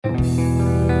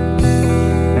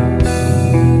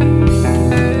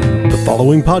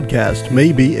following podcast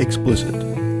may be explicit.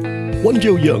 One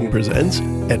Joe Young presents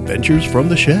Adventures from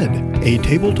the Shed, a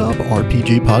tabletop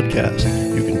RPG podcast.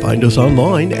 You can find us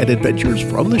online at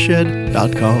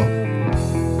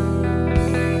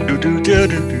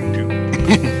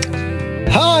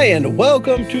adventuresfromtheshed.com. Hi, and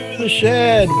welcome to The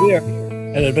Shed. We are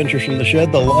at Adventures from the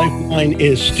Shed. The lifeline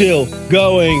is still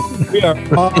going. We are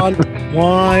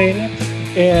online,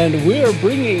 and we are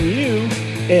bringing you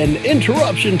an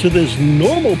interruption to this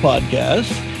normal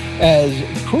podcast as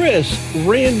Chris,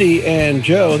 Randy, and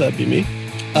Joe, that'd be me,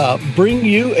 bring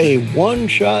you a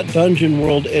one-shot Dungeon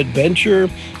World adventure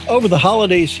over the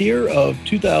holidays here of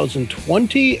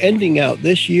 2020, ending out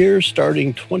this year,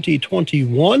 starting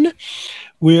 2021.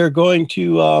 We're going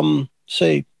to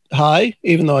say hi,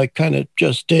 even though I kind of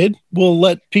just did. We'll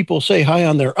let people say hi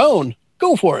on their own.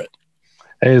 Go for it.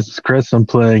 Hey, this is Chris. I'm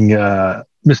playing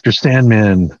Mr.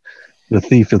 Sandman, the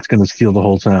thief that's going to steal the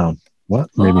whole town. What?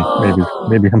 Maybe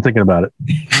I'm thinking about it.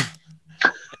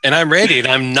 And I'm Randy, and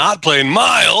I'm not playing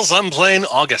Miles. I'm playing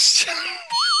August.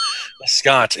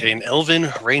 Scott, an elven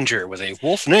ranger with a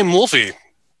wolf named Wolfie.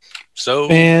 So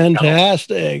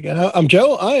fantastic. I'm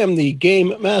Joe. I am the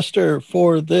game master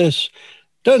for this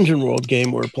Dungeon World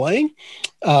game we're playing.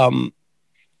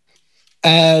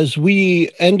 As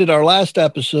we ended our last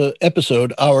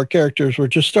episode, our characters were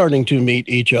just starting to meet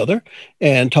each other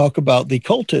and talk about the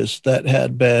cultists that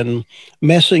had been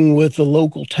messing with the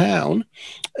local town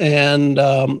and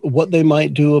what they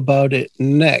might do about it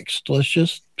next. Let's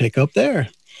just pick up there.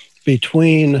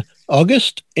 Between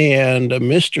August and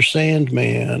Mr.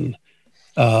 Sandman,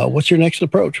 what's your next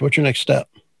approach? What's your next step?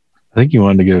 I think you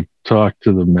wanted to go talk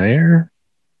to the mayor.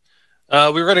 We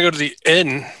were going to go to the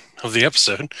inn of the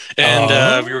episode,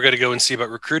 and we were going to go and see about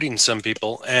recruiting some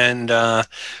people, and well,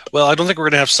 I don't think we're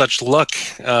going to have such luck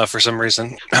for some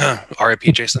reason.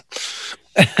 R.I.P. Jason.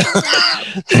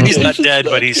 He's not dead,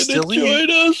 but he's still here.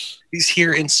 He's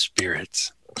here in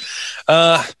spirit.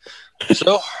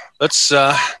 So let's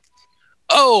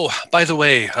oh, by the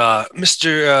way,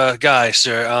 Mr. Guy,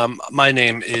 sir, my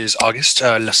name is August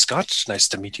Lescott. Nice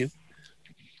to meet you.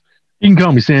 You can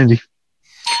call me Sandy.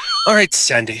 All right,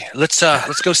 Sandy. Let's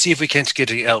go see if we can't get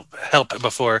any help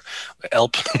before we go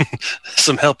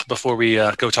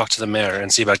talk to the mayor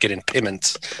and see about getting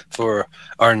payment for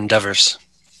our endeavors.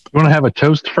 You want to have a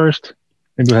toast first?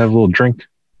 Maybe we'll have a little drink.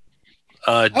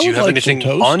 Do you have anything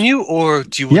on you, or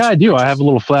do you? Yeah, I do. I have a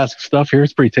little flask of stuff here.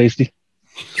 It's pretty tasty.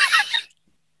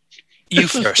 You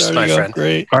first, my friend.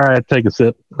 Great. All right, take a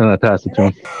sip, and I pass it to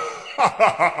him.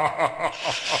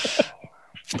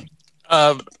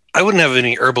 I wouldn't have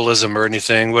any herbalism or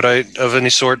anything, would I, of any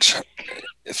sort,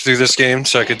 through this game,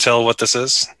 so I could tell what this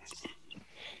is?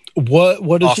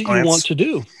 What is it you want to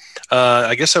do?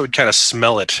 I guess I would kind of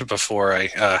smell it before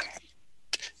I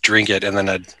drink it, and then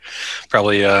I'd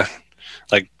probably try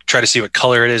to see what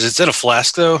color it is. It's in a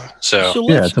flask, though, so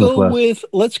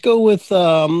let's go with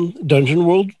Dungeon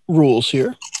World rules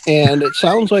here, and it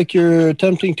sounds like you're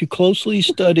attempting to closely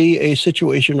study a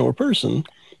situation or person,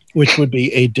 which would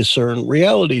be a discern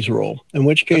realities roll, in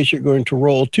which case you're going to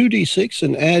roll 2d6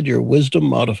 and add your wisdom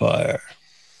modifier.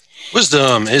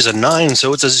 Wisdom is a 9,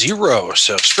 so it's a 0.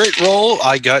 So straight roll,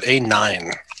 I got a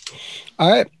 9. All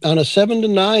right. On a 7 to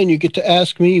 9, you get to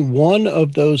ask me one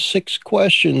of those 6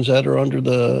 questions that are under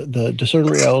the discern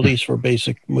realities for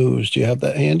basic moves. Do you have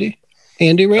that handy?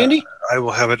 Handy, Randy? I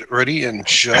will have it ready in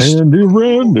just... Handy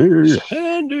Randy.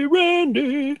 Handy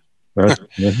Randy.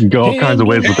 You can go all kinds of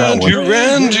ways with that one.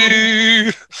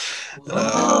 Randy.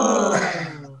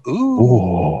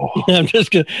 Ooh. I'm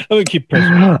gonna keep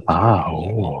pressing.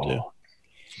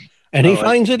 And he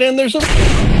finds it, and there's a.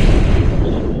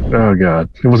 Oh God!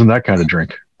 It wasn't that kind of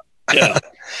drink. Yeah.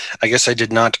 I guess I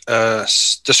did not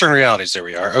discern realities. There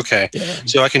we are. Okay. Yeah.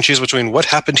 So I can choose between what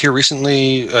happened here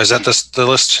recently. Is that the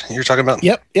list you're talking about?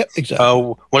 Yep, exactly.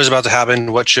 What is about to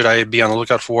happen? What should I be on the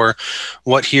lookout for?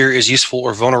 What here is useful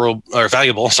or vulnerable or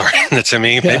valuable? Sorry, to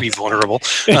me, maybe vulnerable.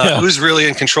 Who's really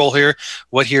in control here?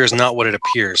 What here is not what it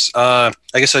appears. I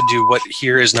guess I'd do what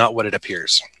here is not what it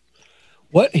appears.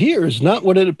 What here is not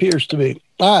what it appears to be.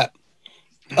 All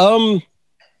right.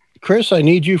 Chris, I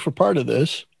need you for part of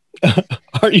this.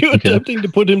 Are you attempting to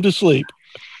put him to sleep?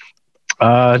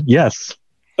 Yes.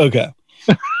 Okay.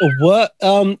 What?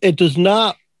 It does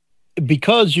not,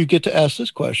 because you get to ask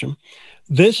this question.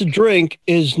 This drink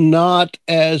is not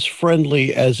as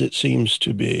friendly as it seems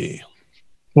to be.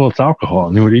 Well, it's alcohol.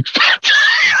 I mean, what do you expect?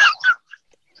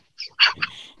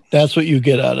 That's what you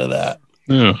get out of that.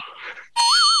 Yeah.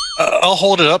 I'll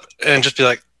hold it up and just be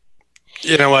like,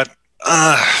 you know what?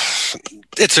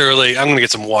 It's early. I'm going to get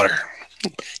some water.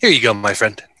 Here you go, my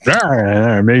friend. All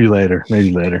right. Maybe later.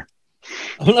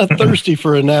 I'm not thirsty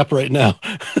for a nap right now.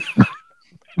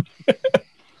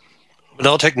 But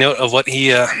I'll take note of what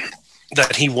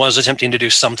that he was attempting to do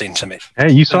something to me.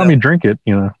 Hey, you saw me drink it.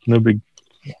 No big.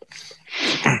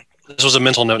 This was a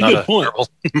mental note, not a verbal.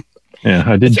 Yeah,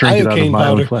 I did drink it out of my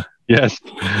own flask. Yes,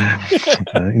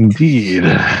 indeed.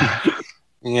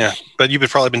 Yeah, but you've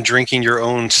probably been drinking your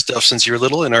own stuff since you were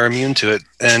little and are immune to it.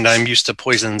 And I'm used to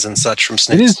poisons and such from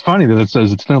snakes. It is funny that it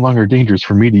says it's no longer dangerous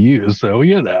for me to use. So there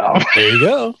you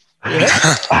go.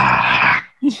 Yeah.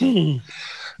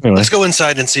 Anyway. Let's go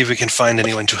inside and see if we can find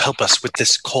anyone to help us with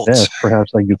this cult. Yes,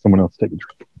 perhaps I can get someone else to take a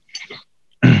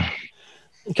drink.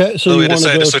 Okay, so we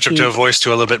decided to switch up to a voice to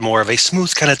a little bit more of a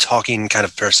smooth kind of talking kind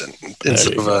of person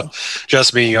instead of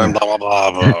just me going blah blah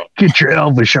blah blah. Get your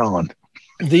Elvish on.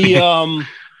 You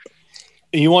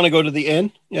want to go to the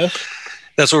inn? Yes,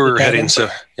 that's where we're heading. So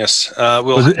yes,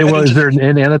 is there an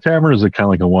inn and a tavern? Or is it kind of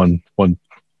like a one?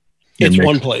 It's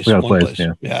one place. One place.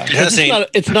 Yeah.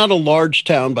 It's not a large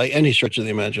town by any stretch of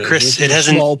the imagination. Chris, it has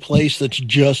a small place that's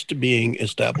just being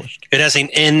established. It has an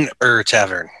inn or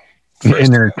tavern.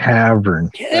 Inner tavern.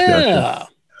 Yeah.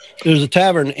 There's a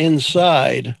tavern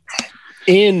inside.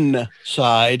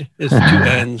 Inside is 2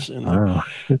 N's.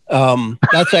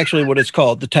 That's actually what it's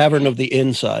called. The Tavern of the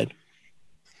Inside.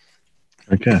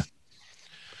 Okay.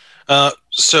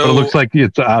 So it looks like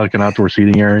it's like an outdoor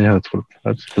seating area.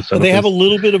 That's the setup. They have a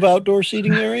little bit of outdoor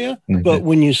seating area, but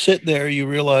when you sit there, you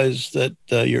realize that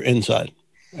you're inside.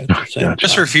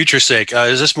 Just for future's sake,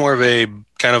 is this more of a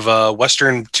kind of a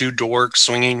Western 2-door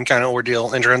swinging kind of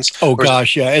ordeal entrance? Oh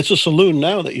gosh, yeah, it's a saloon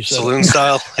now that you said saloon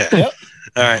style. Yeah. Yep.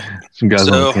 All right. Some guys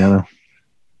on the piano.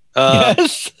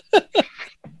 Yes.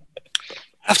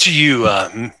 After you,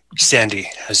 Sandy,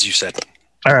 as you said.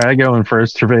 All right, I go in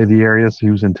first. Survey the area. See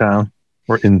who's in town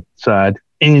or inside.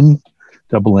 In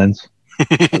double N's.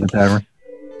 The tavern.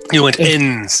 You went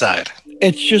inside.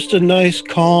 It's just a nice,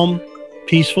 calm,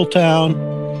 peaceful town.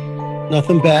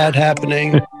 Nothing bad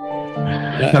happening.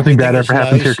 Nothing bad ever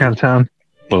happens here, kind of town.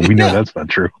 Well, we know that's not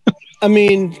true. I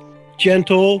mean,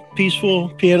 gentle, peaceful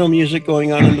piano music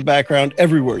going on in the background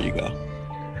everywhere you go.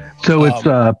 So it's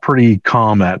a pretty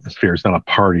calm atmosphere. It's not a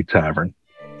party tavern.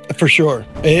 For sure.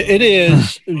 It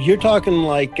is. You're talking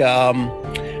like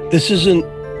this isn't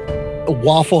a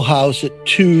Waffle House at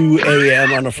 2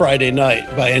 a.m. on a Friday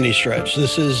night by any stretch.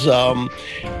 This is,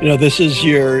 this is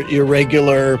your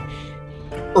regular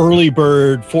early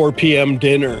bird 4 p.m.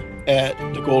 dinner at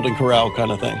the Golden Corral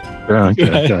kind of thing.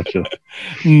 Okay, gotcha.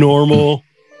 Normal,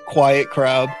 quiet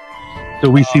crowd. So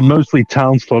we see mostly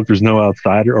townsfolk. There's no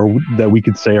outsider, or that we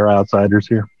could say are outsiders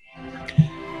here.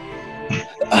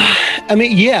 I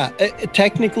mean, yeah,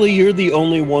 technically you're the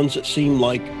only ones that seem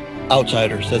like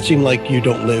outsiders, that seem like you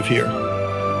don't live here.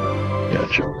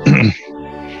 Gotcha.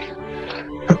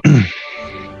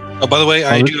 Oh, by the way,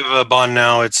 I do have a bond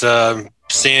now. It's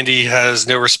Sandy has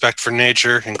no respect for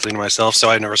nature, including myself, so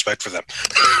I have no respect for them.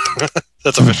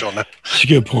 That's official now. That's a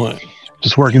good point.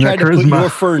 Just working that charisma. Put your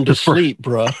fern to sleep,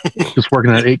 bro. Just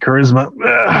working that 8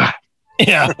 charisma.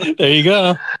 Yeah, there you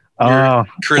go. Well,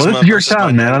 this is your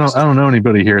town, man. I don't know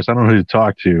anybody here, so I don't know who to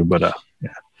talk to. But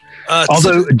yeah.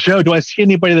 Although, Joe, do I see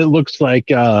anybody that looks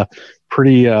like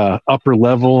pretty upper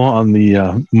level on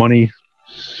the money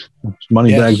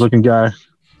bags looking guy?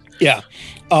 Yeah.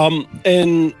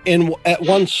 And at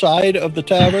one side of the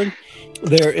tavern,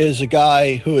 there is a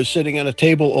guy who is sitting at a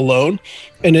table alone,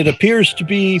 and it appears to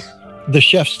be the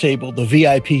chef's table, the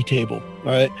VIP table.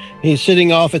 All right. He's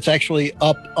sitting off. It's actually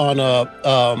up on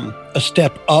a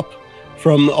step up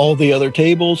from all the other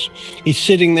tables. He's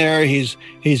sitting there. He's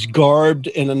garbed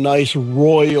in a nice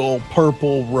royal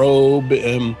purple robe,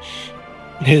 and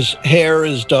his hair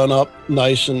is done up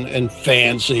nice and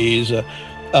fancy.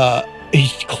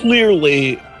 He's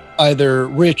clearly either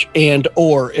rich and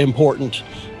or important,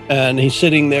 and he's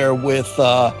sitting there with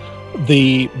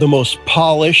the most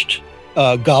polished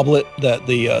goblet that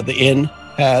the inn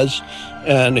has,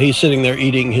 and he's sitting there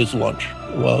eating his lunch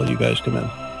while you guys come in.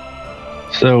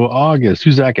 So August,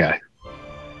 who's that guy?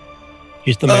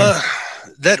 He's the mayor.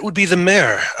 That would be the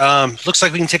mayor. Looks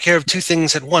like we can take care of 2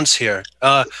 things at once here.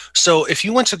 So if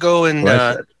you want to go and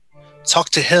talk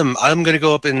to him, I'm going to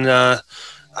go up and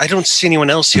I don't see anyone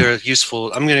else here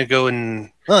useful. I'm going to go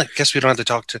and I guess we don't have to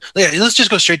talk to. Yeah, let's just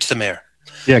go straight to the mayor.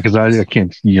 Yeah, because I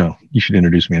can't. You should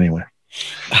introduce me anyway.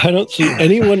 I don't see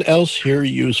anyone else here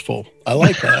useful. I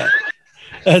like that.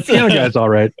 That's guy's all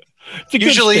right. It's a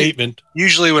good statement.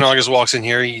 Usually when August walks in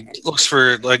here, he looks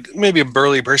for like maybe a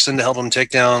burly person to help him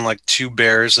take down like 2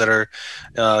 bears that are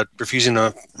refusing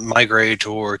to migrate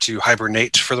or to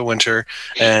hibernate for the winter,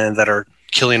 and that are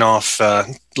killing off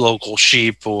local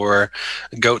sheep or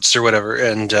goats or whatever,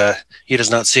 and he does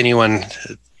not see anyone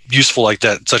useful like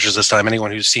that, such as this time.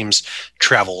 Anyone who seems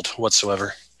traveled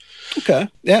whatsoever. Okay,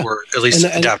 yeah, or at least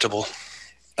adaptable.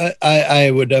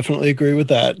 I would definitely agree with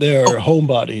that. There are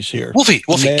homebodies here. Wolfie,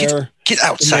 get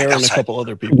outside. And a couple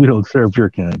other people. We don't serve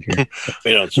your kind here.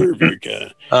 We don't serve your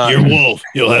kind. You're Wolf.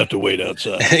 You'll have to wait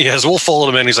outside. Yes, Wolf followed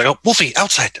him in. He's like, "Oh, Wolfie,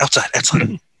 outside."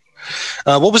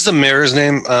 What was the mayor's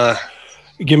name?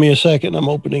 Give me a second. I'm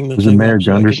opening the. Was it Mayor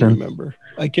Gunderson?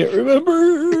 I can't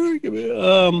remember. Give me.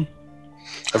 I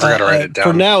forgot to write it down.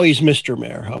 For now, he's Mr.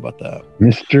 Mayor. How about that?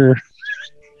 Mr.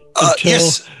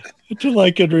 Yes. Until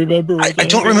I can remember. I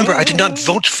don't remember. I did not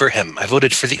vote for him. I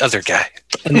voted for the other guy.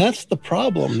 And that's the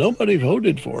problem. Nobody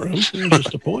voted for him. He was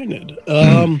just appointed.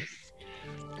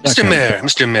 Mr.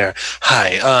 Mayor.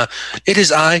 Hi. It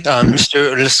is I,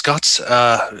 Mr. Lescott,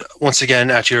 once again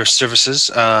at your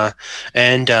services.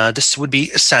 And this would be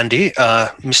Sandy,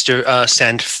 Mr.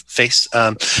 Sandface.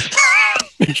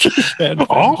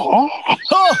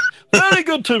 Oh, very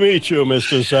good to meet you,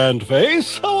 Mr.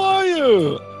 Sandface. How are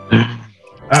you?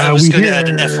 I was going to add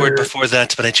an F word before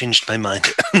that, but I changed my mind.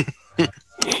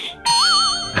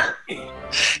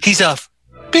 He's a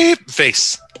beep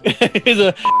face. He's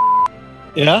a...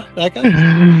 Yeah, that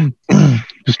guy?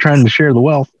 Just trying to share the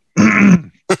wealth.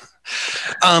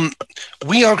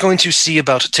 We are going to see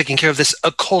about taking care of this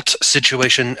occult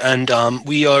situation, and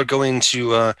we are going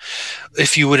to,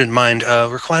 if you wouldn't mind,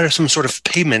 require some sort of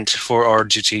payment for our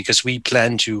duty, because we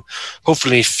plan to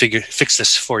hopefully fix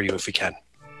this for you if we can.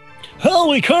 Well,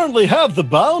 we currently have the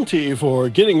bounty for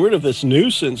getting rid of this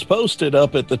nuisance posted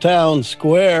up at the town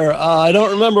square. I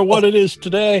don't remember what it is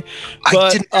today,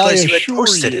 but I assure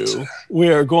you we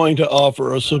are going to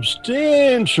offer a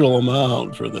substantial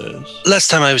amount for this. Last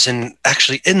time I was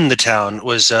actually in the town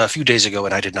was a few days ago,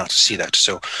 and I did not see that.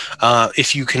 So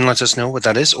if you can let us know what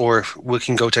that is, or we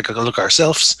can go take a look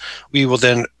ourselves, we will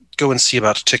then go and see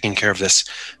about taking care of this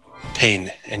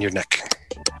pain in your neck.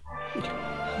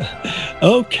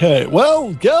 Okay,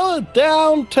 well, go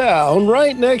downtown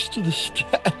right next to the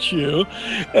statue,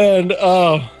 and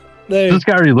this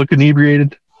guy already look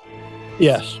inebriated?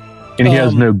 Yes. And he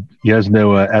has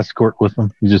no escort with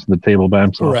him. He's just in the table by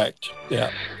himself. Correct.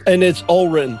 Yeah. And it's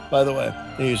Ulrin, by the way.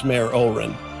 He's Mayor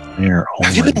Ulrin. Mayor Ulrin.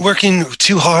 Have you been working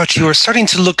too hard? You are starting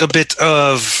to look a bit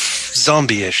of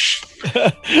zombie-ish.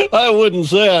 I wouldn't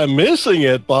say I'm missing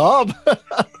it, Bob.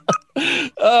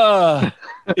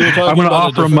 I'm going to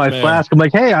offer him my flask. I'm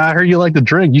like, hey, I heard you like to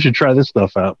drink. You should try this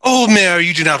stuff out. Oh, Mayor,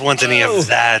 you do not want any of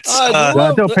that.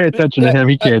 Don't pay attention to him.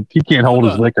 He can't hold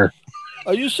his liquor.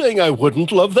 Are you saying I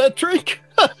wouldn't love that drink?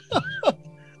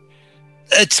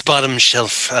 It's bottom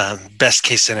shelf, best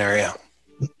case scenario.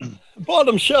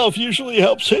 Bottom shelf usually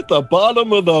helps hit the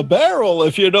bottom of the barrel,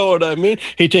 if you know what I mean.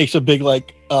 He takes a big,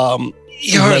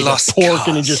 You're lost pork cause.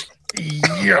 And he just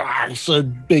yards a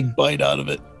big bite out of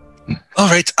it. All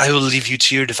right, I will leave you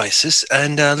to your devices,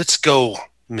 and let's go,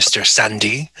 Mr.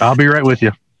 Sandy. I'll be right with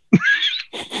you.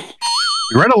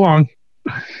 Right along.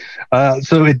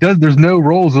 So it does. There's no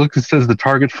rolls. It says the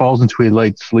target falls into a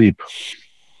light sleep.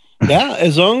 Yeah,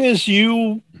 as long as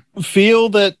you feel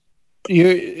that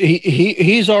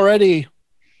he's already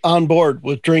on board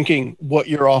with drinking what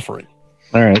you're offering.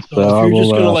 All right. So if you're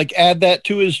just going to add that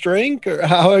to his drink, or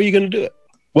how are you going to do it?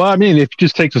 Well, I mean, if he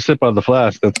just takes a sip out of the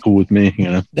flask, that's cool with me.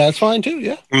 That's fine too.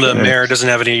 Yeah. The mayor doesn't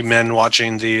have any men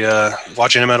watching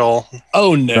him at all.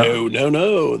 Oh no.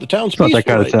 The town's not that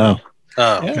kind of town.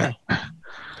 Oh, yeah.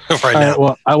 Okay. Right now.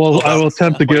 Well, I will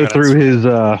attempt to go through his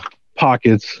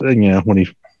pockets. When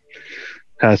he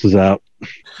passes out.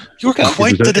 You're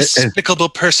quite the despicable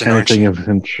person, aren't you? Anything of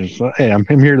interest. Hey, I'm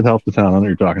here to help the town. I know what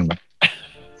you're talking about.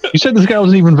 You said this guy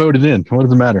wasn't even voted in. What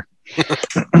does it matter?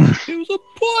 He was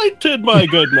appointed, my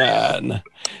good man.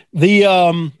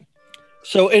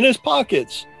 So in his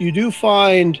pockets, you do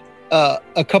find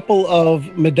a couple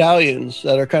of medallions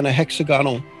that are kind of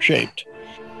hexagonal shaped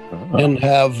and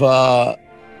have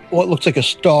what looks like a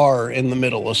star in the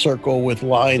middle, a circle with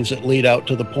lines that lead out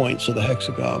to the points of the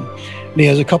hexagon. And he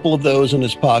has a couple of those in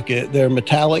his pocket. They're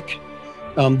metallic.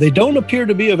 They don't appear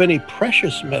to be of any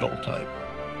precious metal type,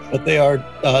 but they are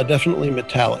definitely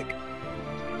metallic.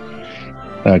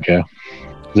 Okay.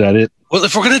 Is that it? Well,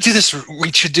 if we're going to do this,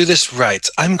 we should do this right.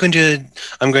 I'm going to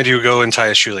go and tie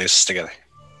a shoelace together.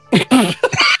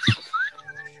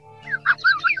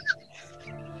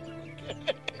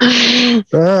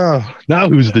 Now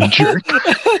who's the jerk?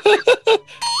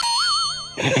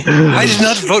 I did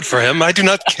not vote for him. I do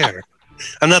not care.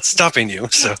 I'm not stopping you.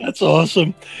 So that's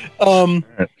awesome.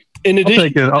 In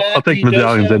addition, I'll take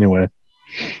medallions anyway.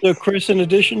 So, Chris, in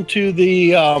addition to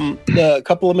the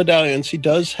couple of medallions, he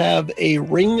does have a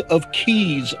ring of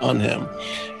keys on him,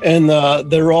 and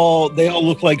they all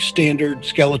look like standard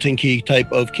skeleton key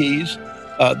type of keys.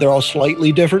 They're all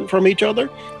slightly different from each other,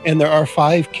 and there are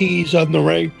 5 keys on the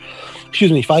ring.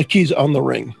 5 keys on the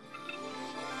ring.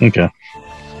 Okay,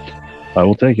 I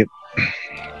will take it.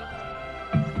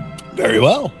 Very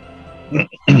well.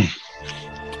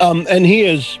 And he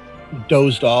is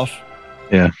dozed off.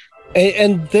 Yeah.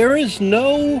 And there is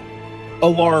no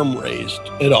alarm raised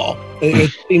at all.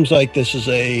 It seems like this is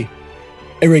a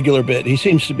regular bit. He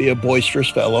seems to be a boisterous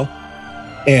fellow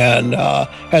and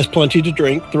has plenty to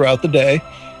drink throughout the day.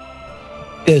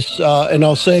 And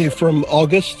I'll say from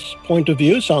August's point of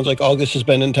view, sounds like August has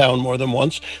been in town more than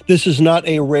once. This is not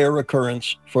a rare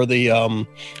occurrence for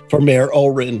for Mayor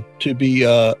Ulrin to be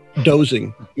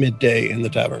dozing midday in the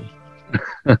tavern.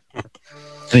 I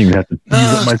didn't even have to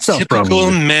use it myself. Typical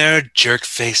probably. Mayor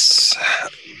Jerkface.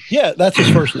 Yeah, that's his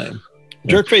first name.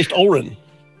 Jerkfaced Ulrin.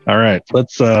 All right,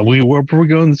 let's. Where we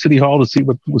going to City Hall to see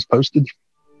what was posted?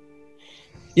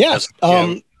 Yes.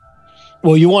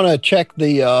 Well, you want to check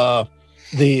the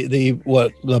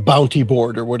bounty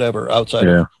board or whatever outside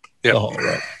of the hall,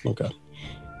 right? Okay.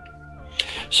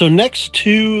 So next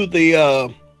to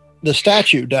the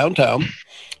statue downtown,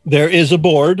 there is a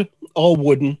board, all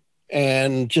wooden,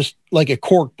 and just like a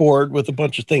cork board with a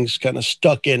bunch of things kind of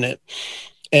stuck in it.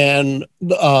 And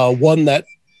one that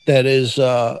is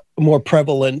more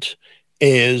prevalent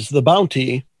is the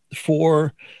bounty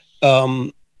for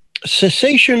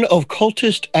cessation of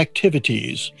cultist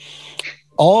activities.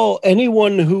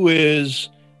 Anyone who is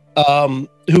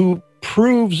who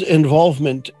proves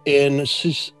involvement in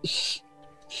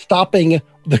stopping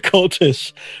the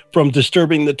cultists from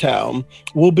disturbing the town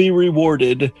will be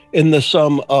rewarded in the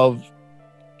sum of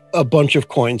a bunch of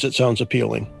coins. It sounds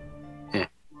appealing.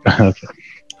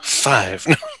 5.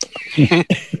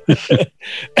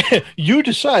 You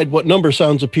decide what number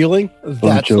sounds appealing.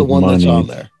 That's the one that's on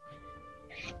there.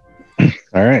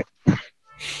 All right.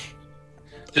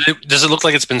 Does it look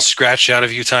like it's been scratched out a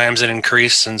few times and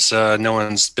increased since no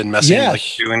one's been messing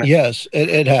doing it? Yes,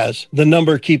 it has. The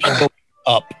number keeps going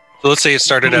up. So let's say it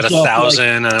started at 1,000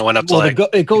 and it went up to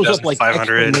it goes up like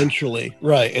 500 exponentially.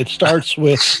 Right. It starts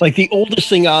with like the oldest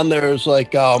thing on there is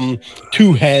like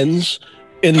 2 hens,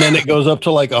 and then it goes up to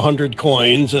like 100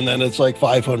 coins, and then it's like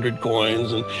 500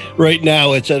 coins, and right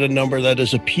now it's at a number that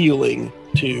is appealing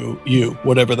to you,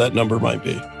 whatever that number might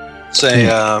be. Say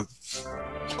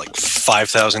like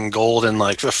 5,000 gold and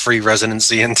like a free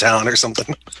residency in town or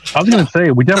something. I was going to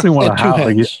say we definitely want a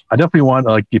house. I definitely want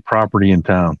like the property in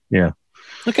town. Yeah.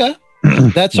 Okay.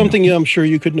 That's something I'm sure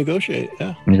you could negotiate.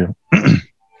 Yeah.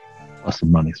 Lots of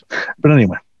money. But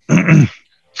anyway. It's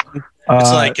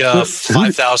like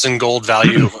 5,000 gold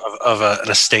value of an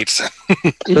estate. So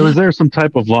is there some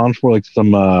type of launch for like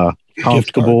some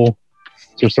constable?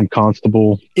 Is there some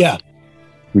constable? Yeah.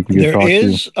 We can get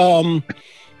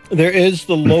there is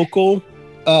the local,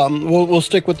 we'll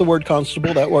stick with the word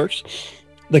constable, that works.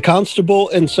 The constable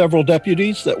and several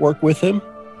deputies that work with him.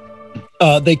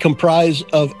 They comprise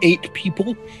of 8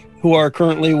 people who are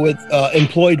currently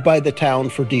employed by the town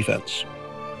for defense.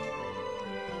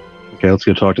 Okay, let's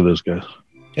go talk to those guys.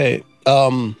 Okay.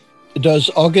 Does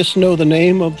August know the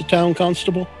name of the town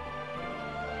constable?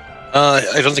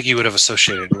 I don't think you would have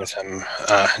associated with him.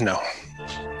 No.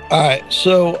 All right.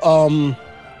 So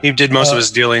he did most of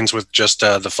his dealings with just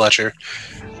the Fletcher.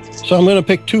 So I'm going to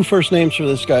pick 2 first names for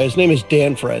this guy. His name is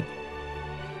Danfred.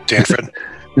 Danfred?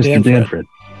 Mr. Danfred.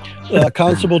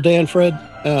 Constable Danfred,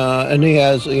 and he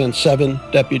has, again, 7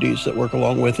 deputies that work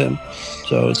along with him.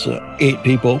 So it's 8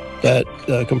 people that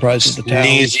comprise of the town.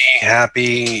 Sneezy,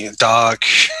 Happy, Doc,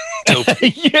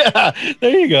 Dopey. Yeah,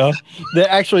 there you go. They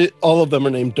actually, all of them are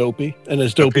named Dopey, and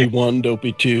it's Dopey 1,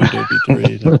 Dopey 2, Dopey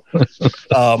 3.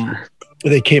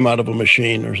 They came out of a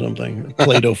machine or something.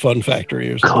 Play-Doh Fun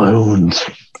Factory or something. Clones.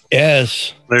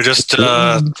 Yes. They're just...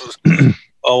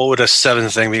 what would a 7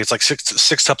 thing be? It's like 6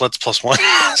 tuplets plus 1.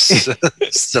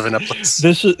 7 uplets.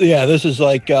 This is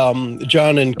like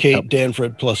John and Kate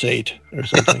Danfred plus 8 or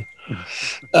something.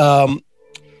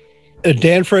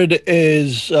 Danfred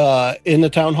is in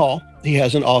the town hall. He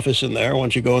has an office in there.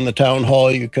 Once you go in the town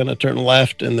hall, you kind of turn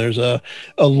left, and there's a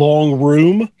long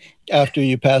room after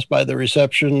you pass by the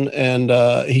reception, and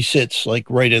he sits like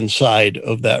right inside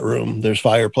of that room. There's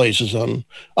fireplaces on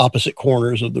opposite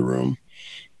corners of the room.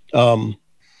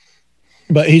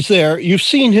 But he's there. You've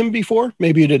seen him before.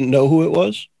 Maybe you didn't know who it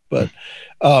was, but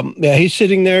he's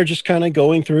sitting there just kind of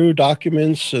going through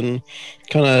documents and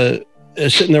kind of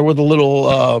sitting there with a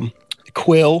little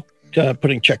quill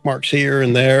putting check marks here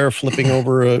and there, flipping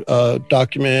over a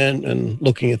document and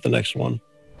looking at the next one.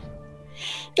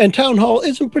 And Town Hall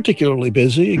isn't particularly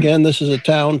busy. Again, this is a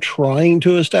town trying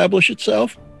to establish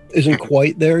itself. Isn't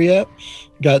quite there yet.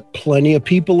 Got plenty of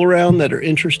people around that are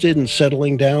interested in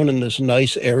settling down in this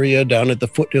nice area down at the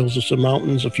foothills of some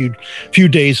mountains, a few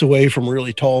days away from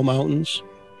really tall mountains.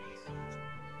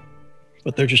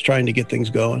 But they're just trying to get things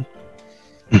going.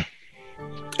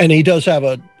 And he does have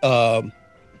a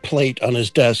plate on his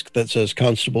desk that says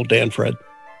Constable Danfred.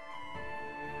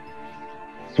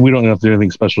 So we don't have to do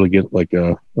anything special to get like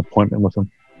a appointment with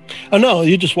him. Oh no,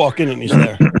 you just walk in and he's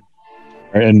there.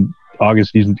 And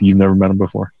August, you've never met him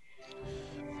before.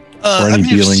 I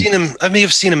may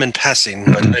have seen him in passing,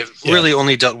 but I've really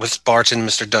only dealt with Bart and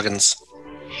Mr. Duggins.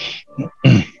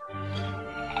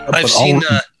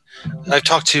 I've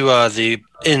talked to the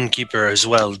innkeeper as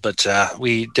well, but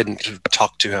we didn't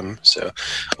talk to him, so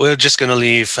we're just going to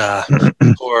leave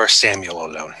poor Samuel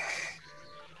alone.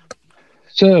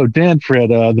 So, Danfred,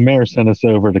 the mayor sent us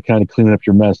over to kind of clean up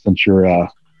your mess since you're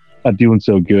not doing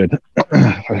so good.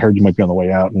 I heard you might be on the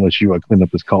way out unless you clean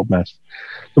up this cult mess.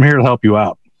 I'm here to help you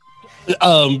out. This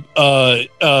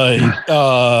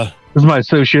is my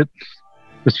associate,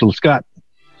 Mr. Scott.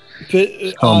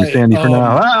 Call me Sandy for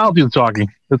now. I'll do the talking.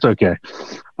 It's okay.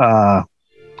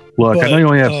 Look, I know you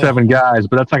only have 7 guys,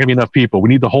 but that's not going to be enough people. We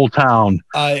need the whole town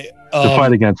to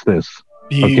fight against this.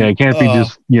 Okay, it can't be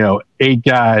just 8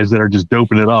 guys that are just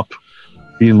doping it up,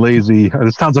 being lazy.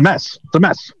 This town's a mess. It's a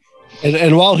mess.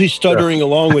 And while he's stuttering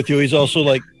along with you, he's also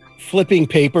like flipping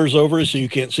papers over so you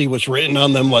can't see what's written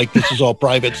on them. Like this is all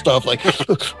private stuff. Like, what?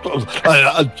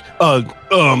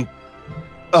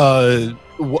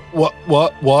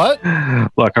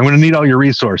 Look, I'm going to need all your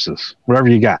resources, whatever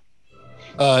you got.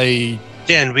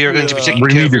 Dan, we are going to be taking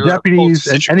care of your deputies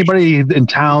and anybody in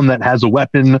town that has a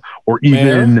weapon or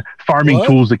even farming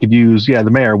tools that could use. Yeah,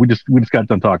 the mayor. We just got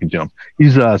done talking to him.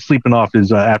 He's sleeping off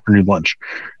his afternoon lunch.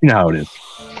 You know how it is.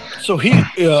 So he,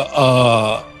 yeah,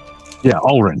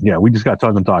 Ulrin. Yeah, we just got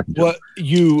done talking to him.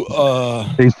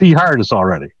 He hired us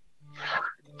already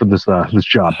for this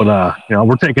job, but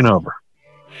we're taking over.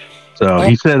 So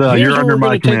he said, "You're under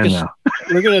my command now."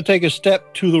 We're going to take a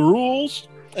step to the rules,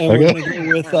 and we're going to go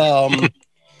with.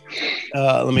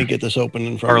 Let me get this open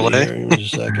in front of me here in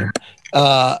just a second.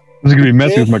 This is going to be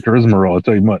messy with my charisma roll. I'll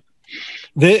tell you what.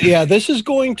 This is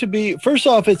going to be, first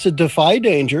off, it's a defy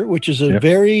danger, which is a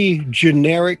very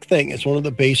generic thing. It's one of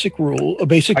the basic moves.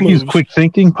 Use quick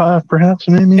thinking, perhaps,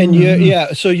 maybe.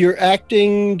 And so you're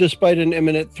acting despite an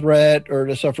imminent threat or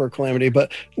to suffer a calamity.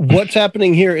 But what's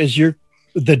happening here is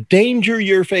the danger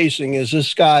you're facing is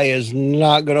this guy is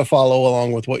not going to follow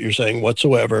along with what you're saying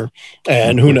whatsoever.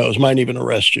 And who knows, might even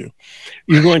arrest you.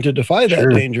 You're going to defy that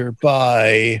danger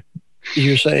by,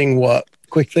 you're saying what?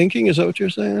 Quick thinking, is that what you're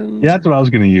saying? Yeah, that's what I was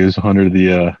going to use under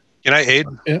the. Can I aid?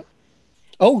 Yeah.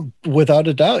 Oh, without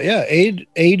a doubt, yeah.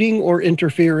 Aiding or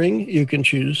interfering, you can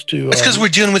choose to. That's because we're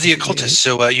dealing with the occultist,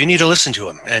 so you need to listen to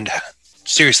him. And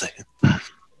seriously.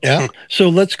 Yeah. So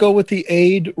let's go with the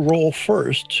aid roll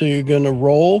first. So you're going to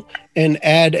roll and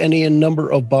add any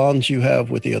number of bonds you have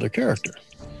with the other character.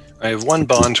 I have 1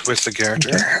 bond with the character.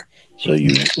 Okay. So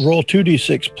you roll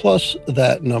 2d6 plus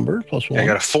that number, plus 1. I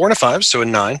got a 4 and a 5, so a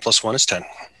 9 plus 1 is 10.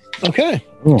 Okay.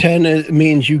 Ooh. 10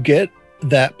 means you get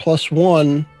that plus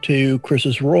 1 to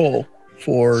Chris's roll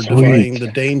for defying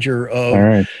the danger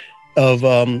of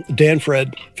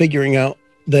Danfred figuring out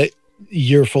that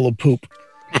you're full of poop.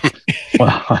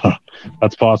 Well,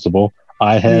 that's possible.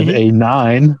 I have a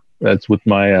 9. That's with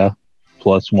my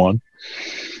plus 1.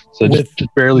 So just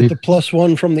barely. With the plus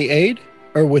 1 from the aid?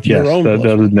 Or with your own?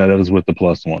 That is with the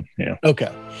plus 1. Yeah. Okay.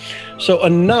 So a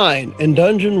 9 in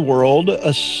Dungeon World,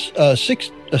 a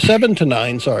 7 to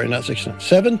 9. Sorry, not 6.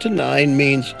 7 to 9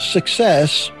 means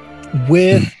success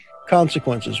with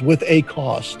consequences, with a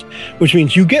cost, which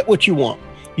means you get what you want.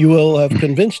 You will have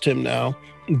convinced him now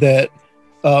that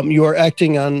you are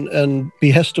acting on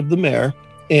behest of the mayor,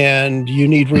 and you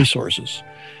need resources.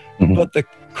 But the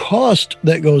cost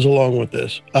that goes along with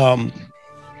this. All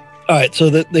right. So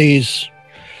that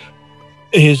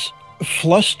his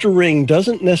flustering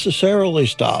doesn't necessarily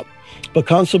stop, but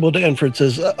Constable Danfred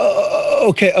says,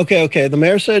 okay. The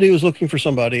mayor said he was looking for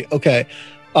somebody. Okay.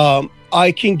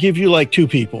 I can give you like 2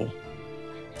 people.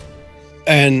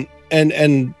 And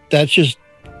that's just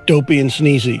dopey and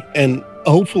sneezy. And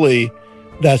hopefully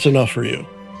that's enough for you.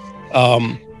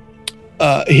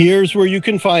 Here's where you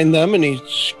can find them. And he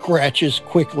scratches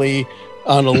quickly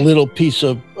on a little piece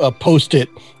of Post-it,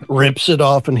 rips it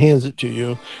off and hands it to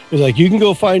you. He's like, you can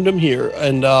go find them here.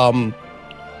 And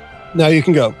now you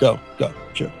can go.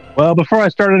 Sure. Well, before I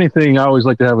start anything, I always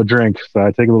like to have a drink. So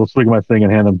I take a little swig of my thing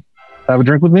and hand him, have a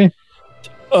drink with me?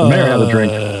 The mayor had a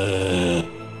drink.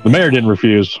 The mayor didn't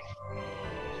refuse.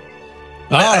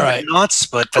 All right. Not,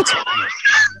 but that's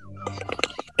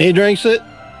he drinks it.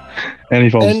 And he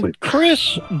falls asleep.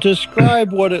 Chris,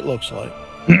 describe what it looks like.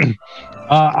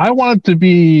 I want it to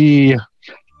be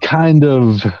kind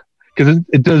of, because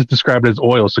it does describe it as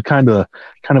oil, so kind of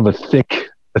a thick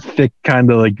kind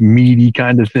of like meaty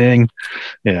kind of thing.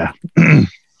 Yeah.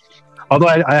 Although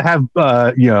I have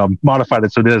modified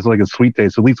it so it has like a sweet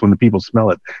taste. At least when the people smell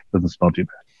it, it doesn't smell too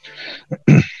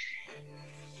bad.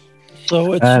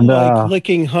 So it's like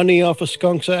licking honey off a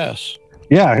skunk's ass.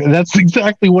 Yeah, that's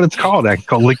exactly what it's called. It's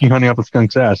called licking honey off a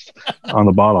skunk's ass on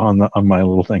the bottle on my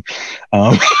little thing.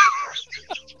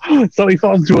 So he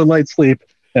falls into a light sleep.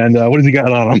 And what does he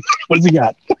got on him? What does he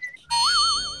got?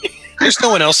 There's no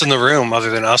one else in the room other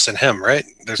than us and him, right?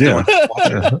 There's no one.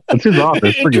 It's his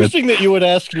office. Interesting that you would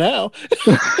ask now.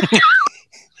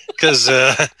 Because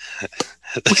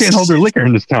we can't hold their liquor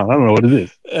in this town. I don't know what it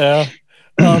is. Yeah.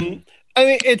 I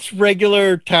mean, it's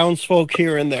regular townsfolk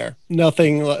here and there.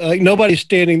 Nothing like nobody's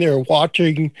standing there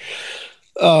watching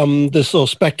this little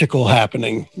spectacle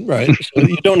happening, right? So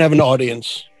you don't have an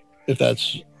audience, if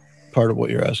that's part of what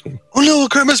you're asking. Oh no, a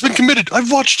crime has been committed.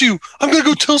 I've watched you. I'm gonna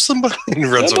go tell somebody. And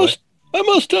runs away. I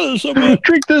must tell someone.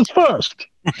 Drink this first.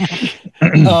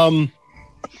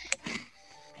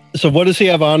 So what does he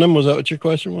have on him? Was that what your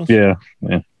question was? Yeah.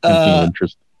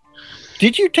 Interest.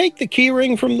 Did you take the key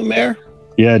ring from the mayor?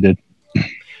 Yeah, I did.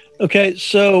 Okay,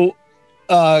 so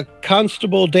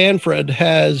Constable Danfred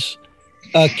has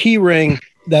a key ring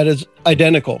that is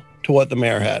identical to what the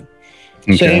mayor had.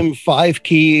 Okay. Same 5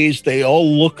 keys. They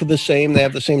all look the same. They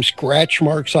have the same scratch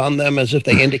marks on them as if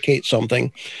they indicate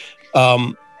something.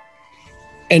 And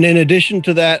in addition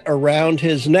to that, around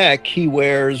his neck, he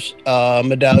wears a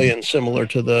medallion similar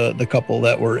to the couple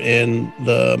that were in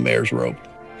the mayor's robe.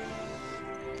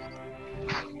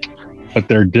 But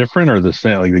they're different or the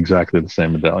same, like exactly the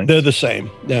same medallion? They're the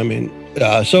same. I mean,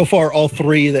 so far, all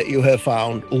 3 that you have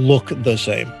found look the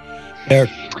same. They're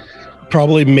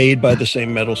probably made by the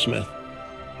same metalsmith.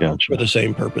 Gotcha. For the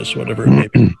same purpose, whatever it may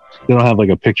be. They don't have like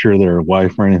a picture of their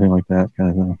wife or anything like that kind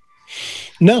of thing?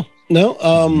 No.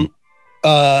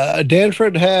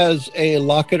 Danfred has a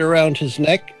locket around his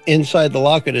neck. Inside the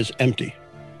locket is empty.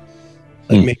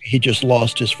 Like maybe he just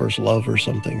lost his first love or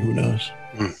something. Who knows?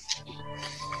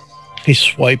 He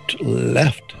swiped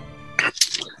left.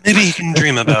 Maybe he can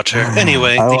dream about her.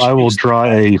 Anyway. I will draw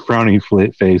a frowny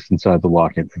face inside the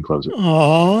locket and close it.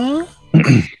 Aww.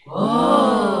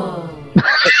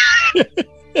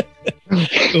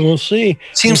 We'll see.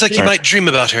 Seems like you might dream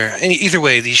about her. Either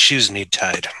way, these shoes need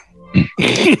tied.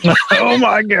 Oh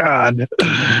my God!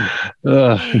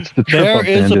 It's the there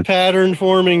is bandits. A pattern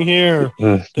forming here.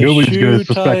 Nobody's going to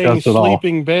suspect us at all.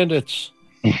 Sleeping bandits.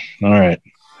 All right.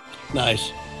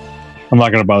 Nice. I'm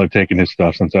not going to bother taking his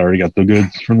stuff since I already got the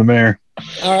goods from the mayor.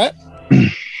 All right.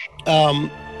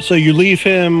 So you leave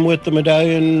him with the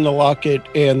medallion, the locket,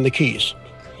 and the keys.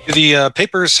 Do the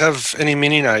papers have any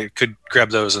meaning? I could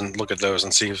grab those and look at those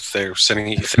and see if they're saying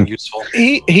anything useful.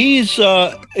 He's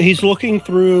looking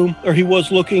through, or he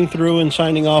was looking through and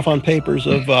signing off on papers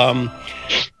of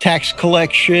tax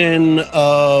collection,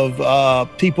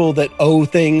 of people that owe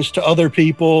things to other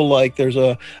people. Like there's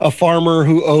a farmer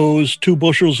who owes 2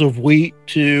 bushels of wheat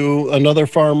to another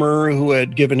farmer who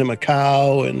had given him a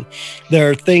cow. And there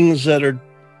are things that are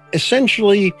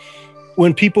essentially,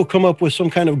 when people come up with some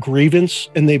kind of grievance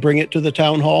and they bring it to the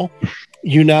town hall,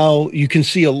 you can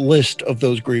see a list of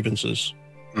those grievances.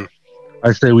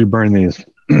 I say we burn these.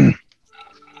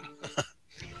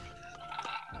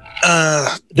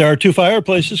 There are 2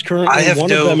 fireplaces currently.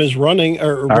 One of them is running.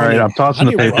 All right, I'm tossing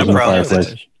the papers in the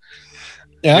fireplace.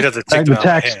 Yeah, the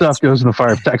tax stuff goes in the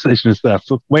fire. Taxation is theft.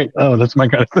 So, wait, that's my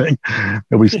kind of thing.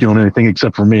 Nobody's stealing anything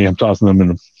except for me. I'm tossing them in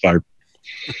the fire.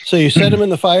 So you set them in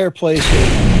the fireplace.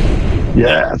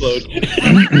 Yes.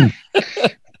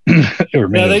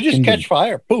 No, they just catch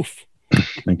fire. Poof.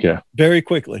 Okay. Very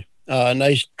quickly.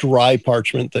 Nice dry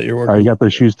parchment that you're working. All right, you got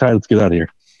those shoes tied. Let's get out of here.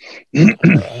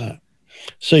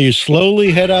 So you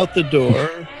slowly head out the door.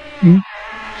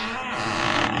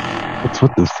 What's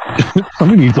with this?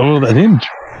 Somebody needs all of that hinge.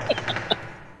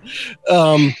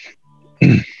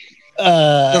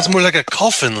 Sounds more like a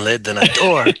coffin lid than a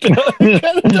door. It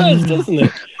kind of does, doesn't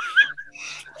it?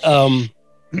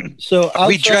 So are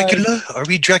we Dracula? Are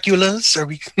we Draculas? Are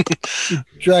we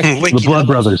the Blood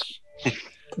Brothers?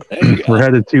 We're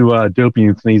headed to Dopey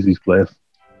and Sneezy's place.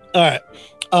 All right.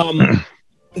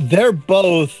 They're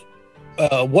both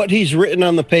what he's written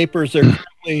on the papers. They're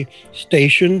currently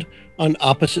stationed on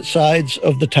opposite sides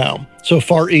of the town. So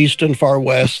far east and far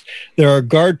west, there are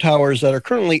guard towers that are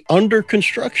currently under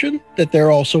construction that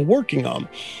they're also working on.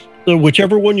 So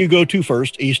whichever one you go to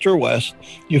first, east or west,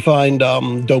 you find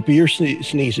Dopey or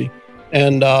Sneezy.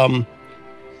 And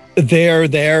they're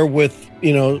there with,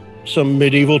 some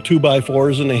medieval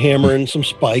 2x4s and a hammer and some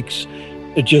spikes.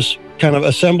 It just kind of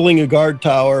assembling a guard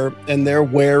tower, and they're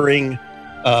wearing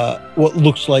what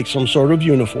looks like some sort of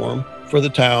uniform for the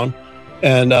town.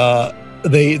 And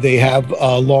they have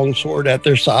a longsword at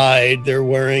their side. They're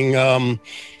wearing kind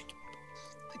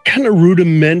of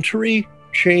rudimentary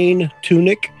chain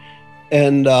tunic,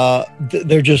 and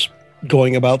they're just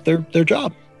going about their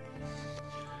job.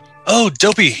 Oh,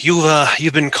 Dopey,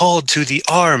 you've been called to the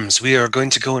arms. We are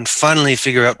going to go and finally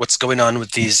figure out what's going on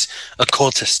with these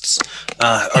occultists.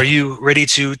 Are you ready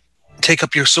to take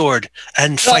up your sword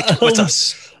and fight with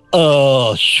us?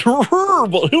 Sure,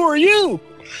 but who are you?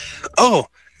 Oh,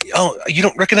 you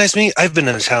don't recognize me? I've been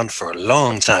in town for a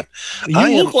long time.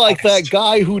 You look like that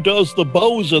guy who does the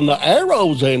bows and the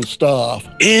arrows and stuff.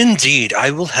 Indeed, I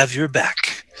will have your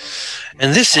back.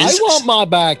 And this is... I want my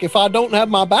back. If I don't have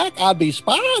my back, I'd be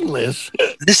spineless.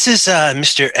 This is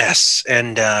Mr. S,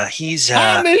 and he's...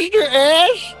 Hi, Mr.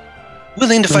 S.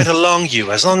 Willing to fight along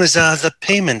you, as long as the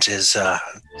payment is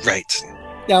right.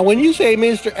 Now, when you say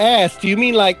Mr. S, do you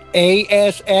mean like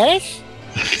ASS? Yes.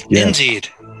 Indeed.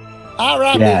 All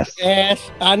right, yes. Mr.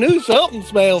 S. I knew something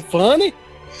smelled funny.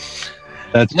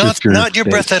 That's not your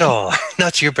breath at all.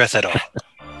 Not your breath at all.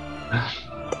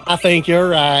 I think you're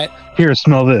right. Here,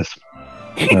 smell this.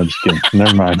 No, just kidding.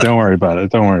 Never mind. Don't worry about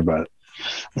it.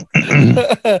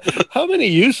 How many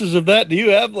uses of that do you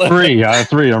have left? Three.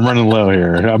 I'm running low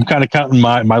here. I'm kind of counting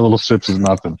my little sips as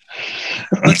nothing.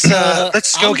 Let's go.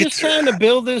 I'm just trying to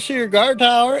build this here guard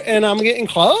tower, and I'm getting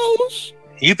close.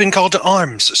 You've been called to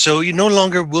arms, so you no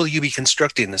longer will you be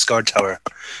constructing this guard tower.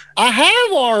 I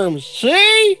have arms.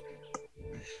 See?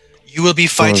 You will be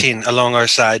fighting along our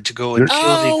side to go and kill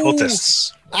the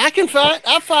cultists. I can fight.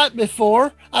 I fought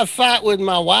before. I fight with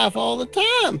my wife all the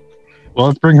time. Well,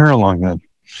 let's bring her along then.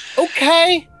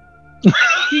 Okay.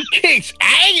 He kicks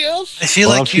ass. I feel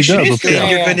like you should.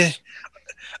 You're going to.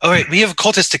 All right, we have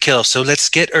cultists to kill, so let's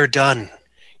get her done.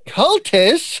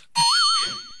 Cultists?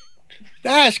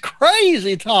 That's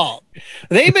crazy talk.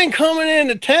 They've been coming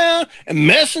into town and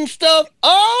messing stuff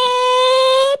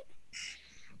up.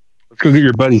 Let's go get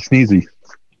your buddy Sneezy.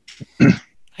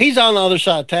 He's on the other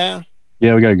side of town.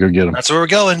 Yeah, we got to go get him. That's where we're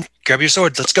going. Grab your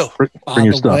sword. Let's go. Bring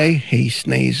your stuff. By the way, he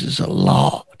sneezes a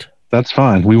lot. That's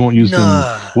fine. We won't use him.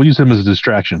 We'll use him as a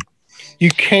distraction.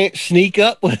 You can't sneak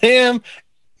up with him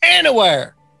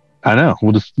anywhere. I know.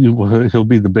 He'll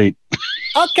be the bait.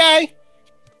 Okay.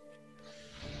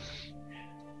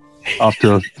 Off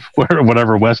to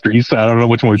whatever west or east side. I don't know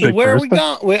which one we take. Where are we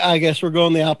going? I guess we're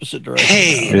going the opposite direction.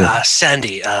 Hey,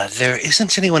 Sandy, there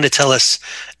isn't anyone to tell us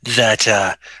that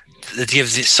you have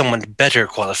someone better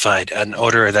qualified in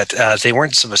order that they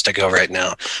weren't supposed to go right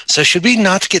now. So should we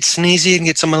not get Sneezy and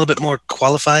get someone a little bit more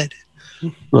qualified?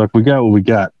 Look, we got what we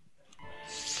got.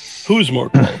 Who's more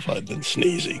qualified than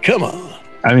Sneezy? Come on.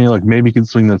 I mean, look, maybe he can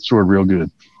swing that sword real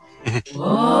good.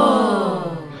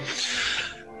 Whoa.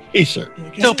 He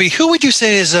certainly can. Dopey, who would you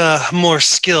say is more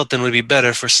skilled and would be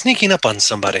better for sneaking up on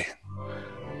somebody?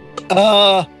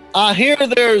 I hear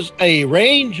there's a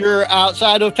ranger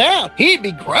outside of town. He'd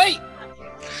be great.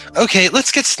 Okay,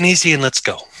 let's get Sneezy and let's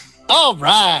go. All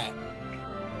right.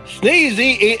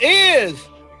 Sneezy it is.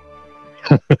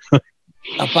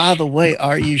 By the way,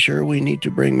 are you sure we need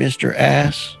to bring Mr.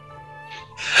 Ass?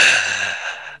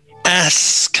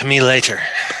 Ask me later.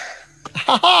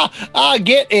 I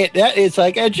get it. It's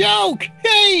like a joke.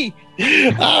 Hey.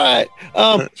 All right.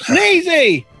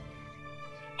 Sneezy.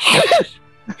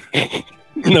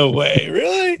 No way,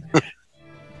 really?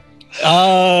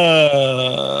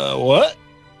 What?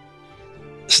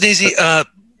 Sneezy,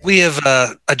 we have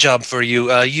a job for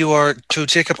you. You are to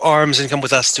take up arms and come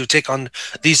with us to take on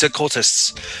these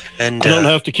occultists. And I don't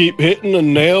have to keep hitting a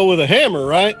nail with a hammer,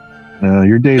 right?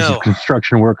 Your days of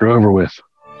construction work are over with.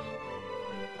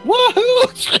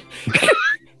 Woohoo!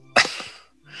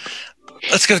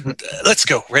 Let's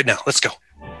go right now. Let's go.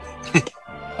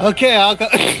 Okay, I'll go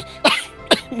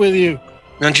with you.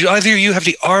 Now, do either of you have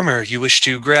the armor you wish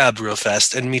to grab real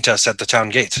fast and meet us at the town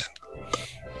gate?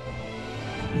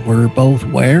 We're both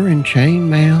wearing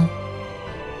chainmail.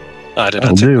 I did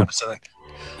not take notice of that.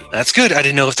 That's good. I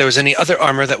didn't know if there was any other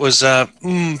armor that was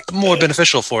more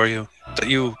beneficial for you that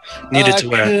you needed to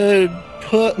wear. I could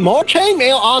put more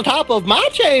chainmail on top of my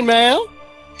chainmail.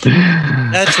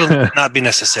 That will not be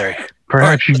necessary.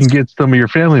 Perhaps you can get some of your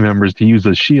family members to use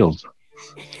as shields.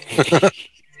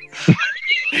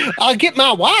 I'll get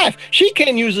my wife. She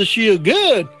can use the shield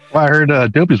good. Well, I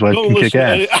heard Dopey's wife can kick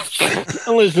ass.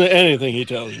 Don't listen to anything he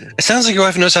tells you. It sounds like your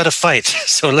wife knows how to fight,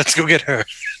 so let's go get her.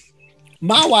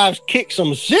 My wife's kicked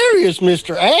some serious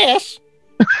Mr. Ass.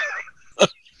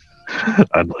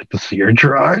 I'd like to see her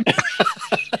try.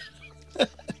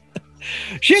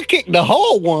 She'll kick the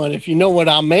whole one, if you know what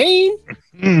I mean.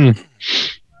 All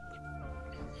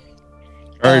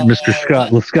right, Mr.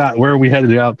 Scott. Well, Scott, where are we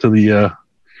headed out to the...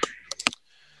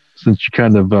 since you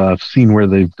kind of seen where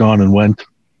they've gone and went?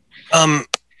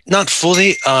 Not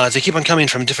fully. They keep on coming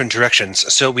from different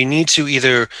directions. So we need to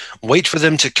either wait for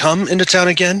them to come into town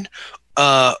again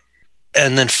and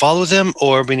then follow them,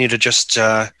 or we need to just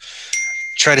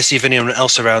try to see if anyone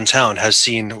else around town has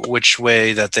seen which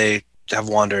way that they have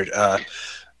wandered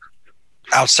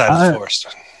outside of the forest.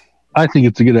 I think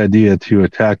it's a good idea to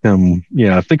attack them.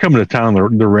 Yeah, if they come into town,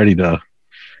 they're ready to,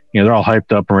 they're all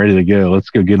hyped up and ready to go. Let's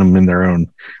go get them in their own,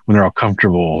 when they're all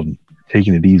comfortable and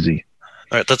taking it easy.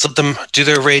 All right, let's let them do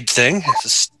their raid thing,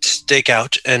 stake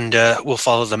out, and we'll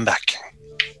follow them back.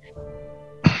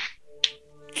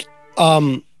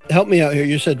 Help me out here.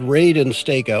 You said raid and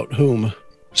stake out. Whom?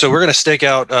 So we're going to stake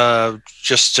out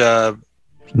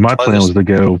my plan was to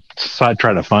go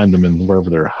try to find them in wherever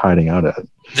they're hiding out at.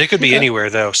 They could be anywhere,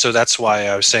 though, so that's why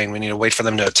I was saying we need to wait for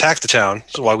them to attack the town,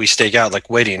 so while we stake out, like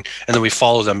waiting, and then we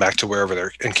follow them back to wherever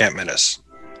their encampment is.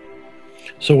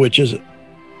 So which is it?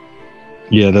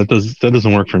 Yeah, that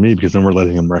doesn't work for me, because then we're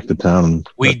letting them wreck the town.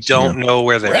 We don't know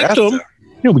where they're at.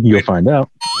 Yeah, we can go find out.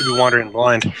 We'd be wandering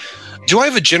blind. Do I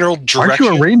have a general direction?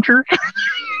 Aren't you a ranger?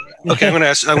 Okay, I'm gonna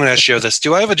ask Joe this.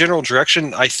 Do I have a general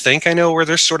direction? I think I know where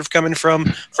they're sort of coming from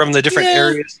the different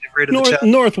areas of the town.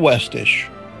 Northwestish.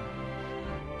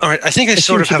 All right, I think I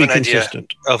sort of have an idea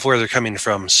of where they're coming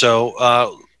from. So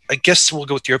I guess we'll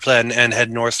go with your plan and head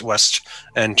northwest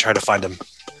and try to find them.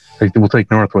 We'll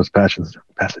take Northwest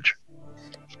Passage.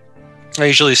 I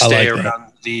usually stay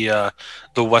around the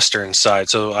western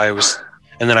side, so I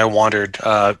wandered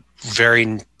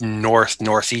very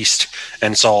northeast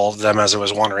and saw them as I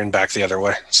was wandering back the other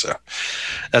way. So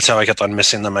that's how I kept on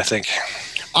missing them, I think.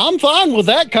 I'm fine with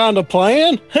that kind of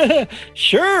plan.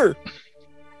 Sure.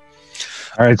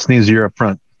 All right, Sneezy, you're up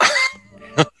front.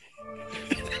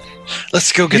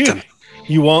 Let's go get them.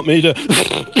 You want me to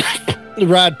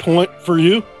ride point for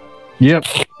you? Yep,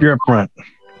 you're up front.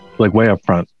 Like way up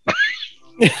front.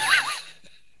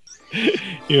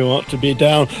 You want to be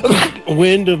down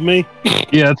wind of me?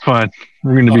 Yeah, that's fine.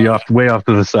 We're going to be way off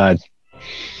to the side.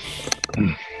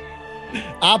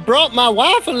 I brought my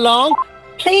wife along.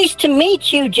 Pleased to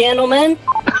meet you, gentlemen.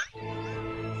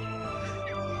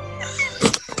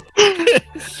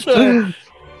 So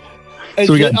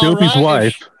we got Dopey's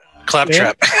wife.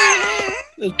 Claptrap.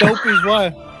 It's Dopey's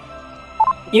wife.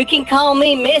 You can call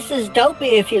me Mrs.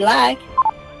 Dopey if you like.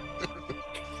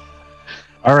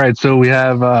 All right, so we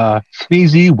have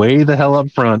Sneezy way the hell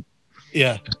up front.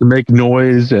 Yeah. To make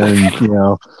noise, and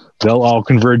they'll all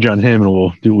converge on him, and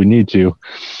we'll do what we need to.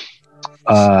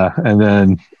 And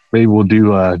then maybe we'll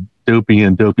do Dopey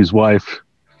and Dopey's wife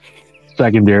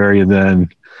secondary, and then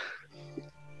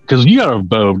because you got a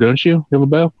bow, don't you? You have a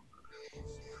bow?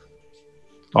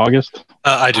 August?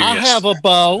 I do. I yes. have a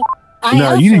bow.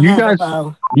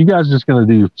 You guys just gonna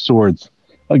do swords.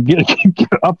 Get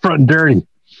up front and dirty.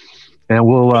 And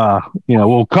we'll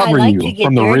cover you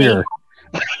from the rear.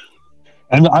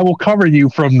 And I will cover you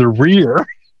from the rear.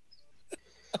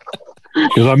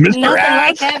 Because I'm Mr. Nothing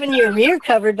Ass. like having your rear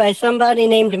covered by somebody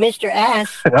named Mr.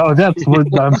 Ass. Oh, that's what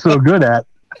I'm so good at.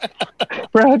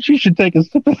 Perhaps you should take a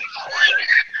sip of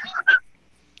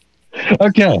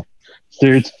Okay.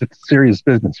 Serious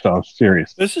business, folks.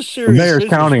 Serious. This is serious. The mayor's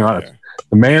counting on us.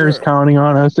 The mayor's counting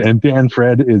on us, and Dan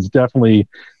Fred is definitely...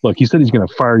 Look, he said he's going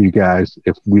to fire you guys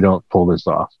if we don't pull this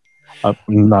off. I'm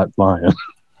not lying.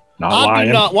 I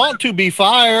do not want to be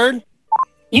fired.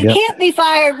 You can't be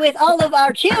fired with all of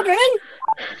our children.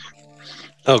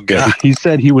 Oh, God. He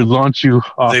said he would launch you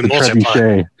off the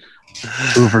trebuchet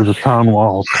over the town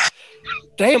walls.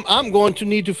 Damn, I'm going to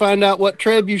need to find out what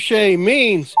trebuchet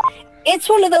means. It's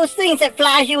one of those things that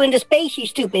flies you into space, you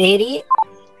stupid idiot.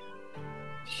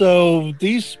 So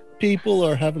these people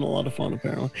are having a lot of fun,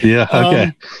 apparently. Yeah,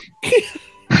 okay.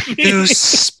 To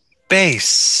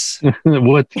space.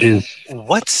 What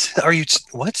are you...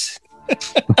 What?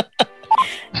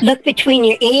 Look between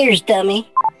your ears, dummy.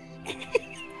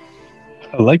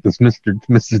 I like this,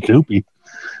 Mrs. Dopey.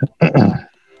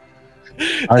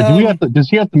 All right, does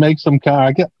he have to make some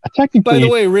kind of... Technically, by the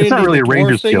way, Randy, it's not really a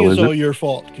ranger skill, is all your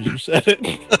fault, because you said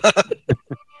it.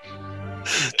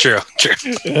 True.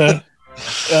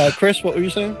 Chris, what were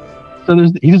you saying? So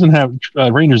he doesn't have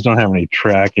Rangers don't have any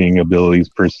tracking abilities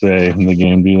per se in the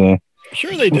game, do they?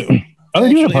 Sure, they do. Oh,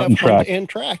 they do have hunt and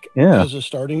track. Yeah, as a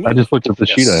starting move. I just looked at the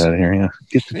sheet I had here. Yeah,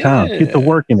 get to town, get to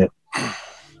work in it.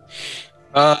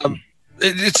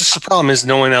 It's the problem is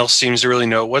no one else seems to really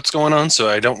know what's going on, so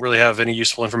I don't really have any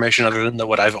useful information other than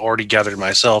what I've already gathered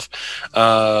myself.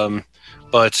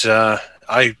 But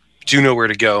I do know where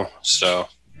to go. So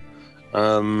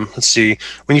let's see.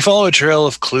 When you follow a trail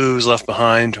of clues left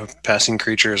behind, passing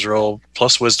creatures roll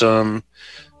plus wisdom.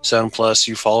 7+,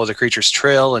 you follow the creature's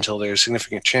trail until there's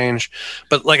significant change.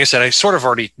 But like I said, I sort of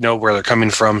already know where they're coming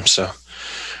from, so.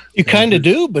 You kind of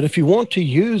do, but if you want to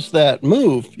use that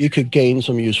move, you could gain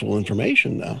some useful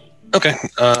information now. Okay,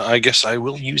 I guess I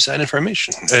will use that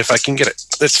information if I can get it.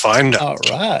 That's fine. All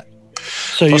right.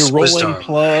 So plus you're rolling wisdom.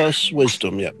 Plus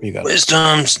wisdom. Yep, you got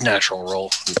Wisdom's it. Natural roll.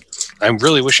 I'm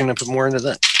really wishing I put more into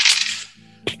that.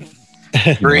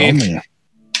 3.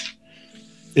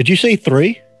 Did you say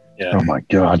 3? Yeah. Oh my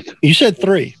God. You said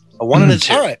 3. A 1 and a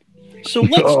 2. All right. So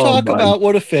let's talk about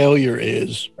what a failure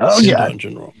is. Oh yeah.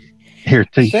 Dungeon roll. Here,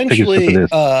 essentially,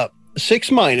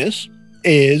 6-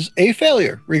 is a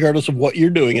failure, regardless of what you're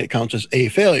doing. It counts as a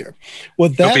failure.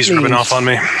 What that means, rubbing off on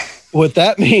me. What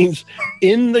that means,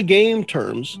 in the game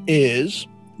terms, is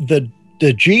the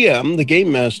GM, the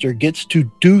game master, gets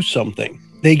to do something.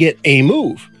 They get a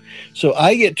move, so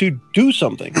I get to do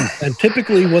something. And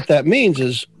typically, what that means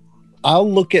is, I'll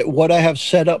look at what I have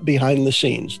set up behind the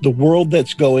scenes, the world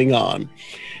that's going on,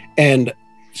 and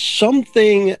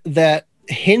something that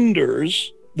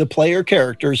hinders the player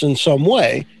characters in some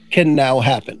way can now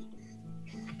happen.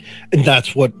 And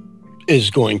that's what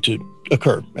is going to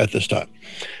occur at this time.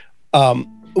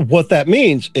 What that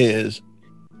means is,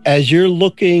 as you're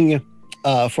looking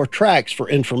for tracks for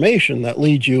information that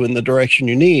leads you in the direction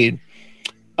you need,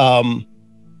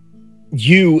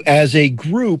 you as a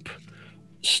group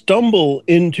stumble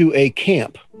into a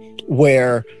camp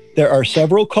where there are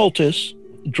several cultists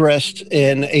dressed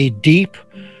in a deep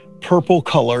purple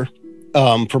color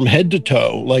from head to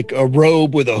toe, like a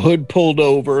robe with a hood pulled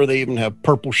over. They even have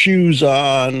purple shoes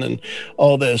on and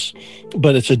all this,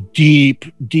 but it's a deep,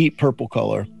 deep purple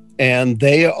color. And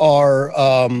they are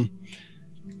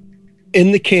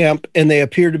in the camp, and they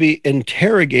appear to be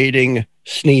interrogating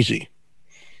Sneezy.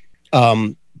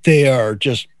 They are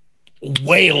just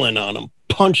wailing on him,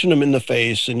 punching him in the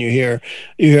face, and you hear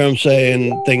him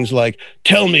saying things like,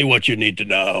 "Tell me what you need to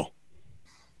know."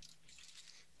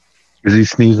 Is he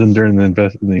sneezing during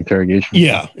the interrogation?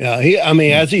 Yeah.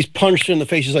 As he's punched in the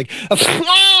face, he's like,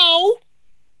 "Ow!"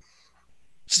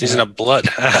 Sneezing up blood.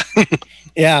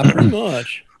 Yeah, pretty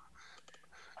much.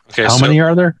 Okay. How many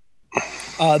are there?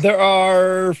 There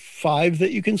are 5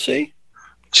 that you can see.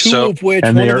 2 of which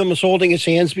one of them is holding his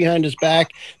hands behind his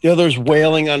back. The other's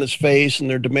wailing on his face, and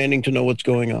they're demanding to know what's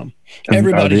going on.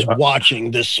 Everybody's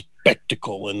watching this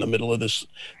spectacle in the middle of this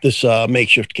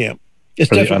makeshift camp.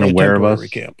 It's definitely a temporary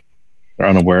camp. They're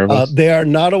unaware of us? They are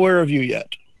not aware of you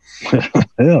yet.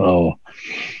 Oh.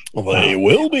 They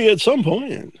will be at some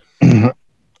point.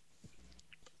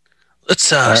 Let's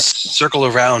circle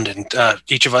around, and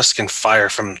each of us can fire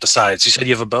from the sides. You said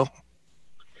you have a bow?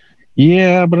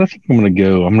 Yeah, but I think I'm gonna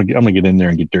go. I'm gonna get in there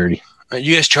and get dirty.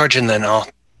 You guys charge in, then I'll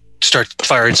start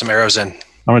firing some arrows in. I'm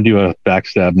gonna do a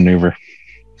backstab maneuver.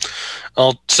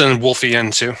 I'll send Wolfie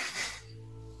in too.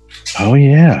 Oh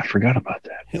yeah, I forgot about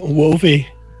that. Wolfie.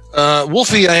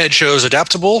 Wolfie, I had chose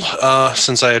adaptable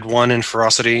since I had 1 in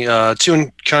ferocity, 2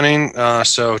 in cunning,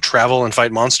 so travel and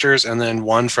fight monsters, and then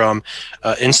 1 from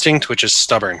instinct, which is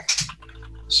stubborn.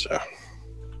 So,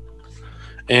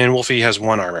 and Wolfie has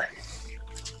 1 armor.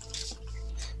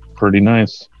 Pretty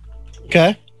nice.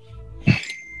 Okay.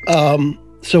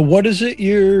 So what is it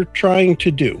you're trying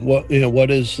to do? What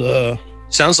is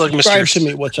sounds like describe to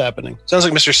me what's happening. Sounds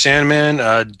like Mr. Sandman,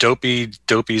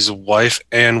 Dopey's wife,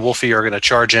 and Wolfie are going to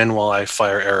charge in while I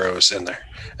fire arrows in there.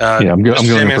 I'm going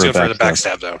Sandman's for the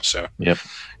backstab though, so yep.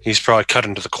 He's probably cut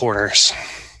into the corners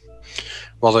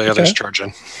while the others charge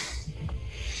in.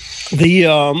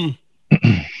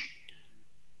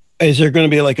 Is there going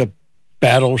to be like a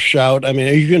battle shout? I mean,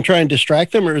 are you going to try and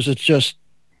distract them, or is it just?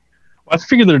 I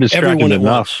figure they're distracted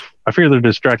enough. I figure they're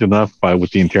distracted enough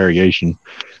with the interrogation.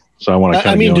 So I want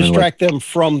to. Distract them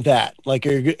from that. Like,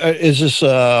 is this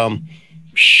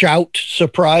shout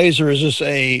surprise, or is this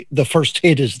the first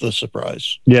hit is the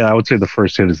surprise? Yeah, I would say the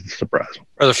first hit is the surprise.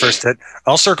 Or the first hit.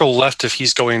 I'll circle left if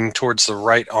he's going towards the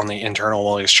right on the internal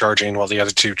while he's charging, while the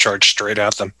other 2 charge straight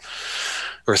at them.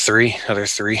 Or 3, other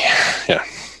 3. Yeah.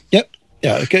 Yep.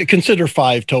 Yeah. Consider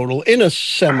 5 total in a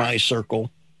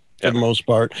semicircle. for the most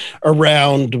part,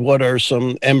 around what are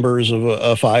some embers of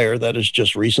a fire that has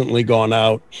just recently gone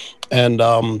out. And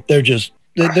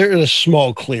they're a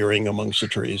small clearing amongst the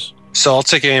trees. So I'll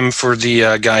take aim for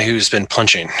the guy who's been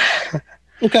punching.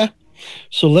 Okay.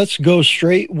 So let's go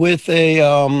straight with a...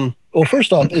 well,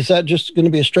 first off, is that just going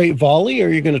to be a straight volley, or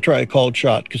are you going to try a called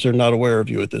shot because they're not aware of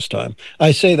you at this time?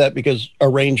 I say that because a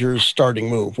ranger's starting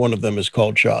move, one of them is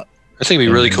called shot. I think it'd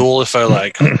be really cool if I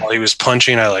while he was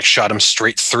punching, I shot him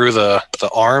straight through the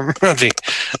arm as he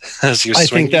was swinging. I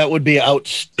think that would be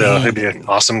outstanding. It'd be an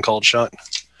awesome called shot.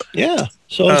 Yeah,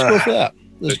 so let's go for that.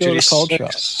 Let's go to called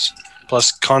shot.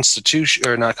 Plus Constitution,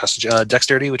 or not Constitution,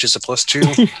 Dexterity, which is a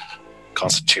 +2.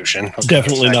 Constitution. Okay,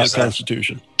 definitely not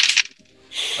Constitution.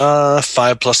 5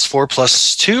 + 4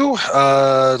 + 2,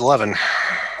 11.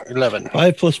 11.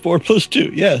 5 + 4 +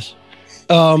 2, yes.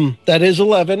 That is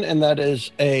 11, and that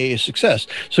is a success.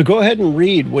 So go ahead and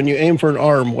read, when you aim for an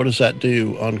arm, what does that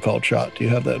do on called shot? Do you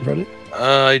have that in front of you?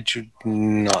 I do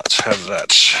not have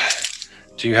that.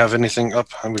 Do you have anything up?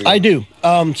 I do.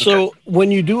 So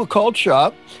when you do a called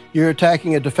shot, you're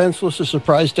attacking a defenseless or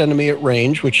surprised enemy at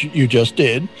range, which you just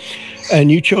did,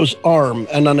 and you chose arm.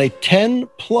 And on a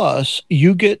 10+,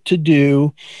 you get to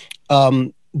do...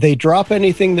 they drop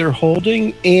anything they're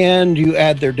holding, and you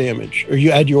add their damage, or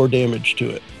you add your damage to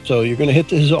it. So you're going to hit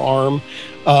his arm.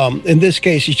 In this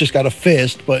case, he's just got a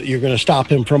fist, but you're going to stop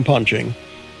him from punching,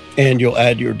 and you'll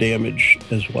add your damage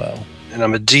as well. And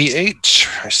I'm a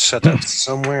D8. I set that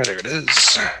somewhere. There it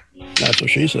is. That's what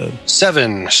she said.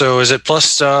 7. So is it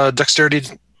plus Dexterity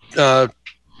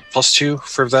 +2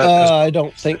 for that? I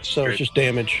don't think so. It's just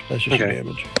damage. That's just your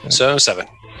damage. Yeah. So 7.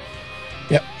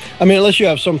 Yep. I mean, unless you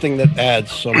have something that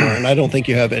adds somewhere, and I don't think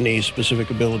you have any specific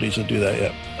abilities that do that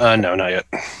yet. No, not yet.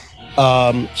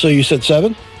 So you said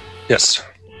 7? Yes.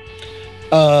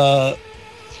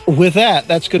 With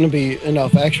that's going to be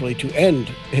enough, actually, to end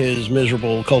his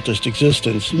miserable cultist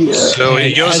existence. Yeah. So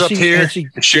he goes up here,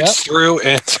 shoots through,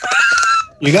 and...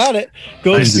 You got it.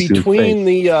 Goes between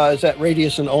the, is that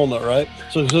radius and ulna, right?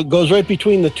 So it goes right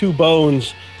between the two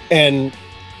bones, and...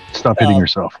 Stop hitting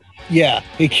yourself. Yeah,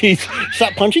 he keeps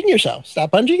stop punching yourself.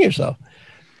 Stop punching yourself.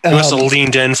 He must have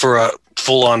leaned in for a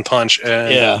full-on punch.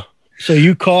 And, yeah. So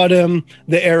you caught him.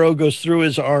 The arrow goes through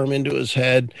his arm into his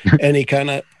head, and he kind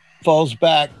of falls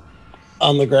back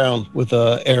on the ground with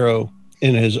an arrow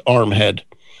in his arm head.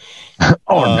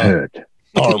 Arm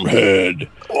head.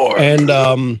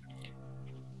 And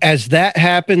as that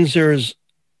happens, there's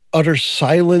utter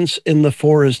silence in the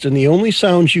forest, and the only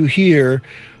sounds you hear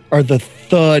are the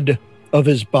thud of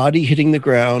his body hitting the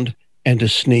ground and a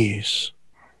sneeze.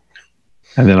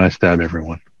 And then I stab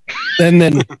everyone. And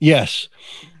then, yes,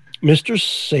 Mr.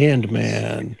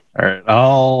 Sandman. All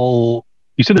right,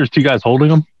 you said there's 2 guys holding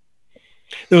him?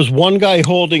 There was 1 guy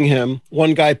holding him,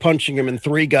 1 guy punching him, and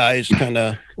 3 guys kind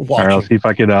of watching. All right, I'll see if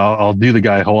I can, I'll do the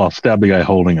guy, I'll stab the guy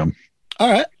holding him.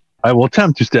 All right. I will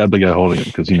attempt to stab the guy holding him,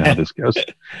 because you know how this goes.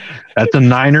 That's a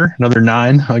 9er, another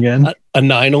 9 again. A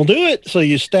 9 will do it. So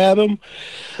you stab him.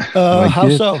 How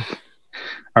so?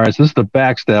 All right, so this is the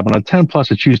backstab. On a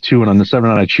 10+, I choose 2, and on the 7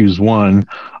 I choose 1.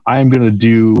 I am going to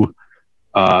do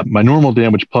my normal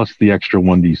damage plus the extra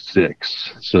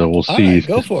 1d6. So we'll see. Right,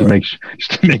 go for it.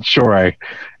 Just to make sure I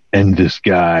end this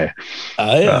guy.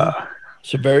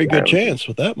 It's a very good chance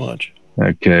with that much.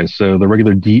 Okay, so the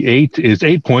regular D8 is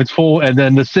 8 points full, and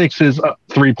then the 6 is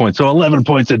 3 points, so 11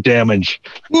 points of damage.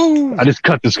 Woo. I just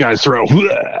cut this guy's throat.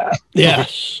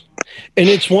 Yes. And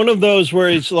it's one of those where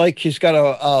it's like he's got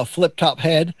a flip-top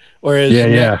head, where his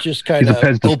neck just kind of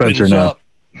opens up.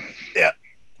 Yeah.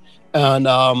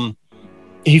 And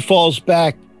he falls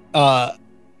back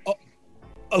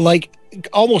like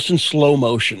almost in slow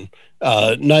motion.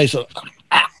 Nice.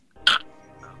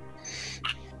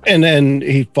 And then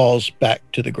he falls back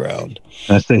to the ground.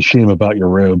 That's the shame about your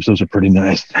robes. Those are pretty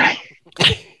nice.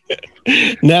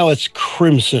 Now it's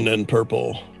crimson and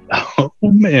purple. Oh,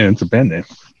 man, it's a band name.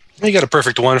 You got a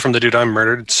perfect one from the dude I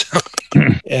murdered. So.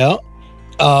 Yeah.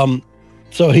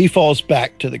 So he falls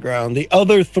back to the ground. The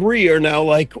other 3 are now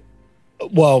like,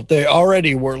 well, they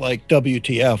already were like,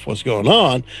 WTF, what's going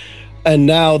on? And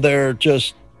now they're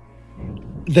just,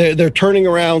 they're turning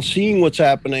around, seeing what's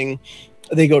happening.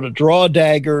 They go to draw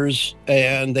daggers,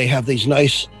 and they have these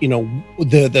nice,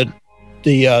 the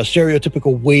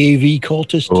stereotypical wavy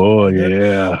cultist. Oh,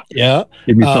 yeah. Yeah.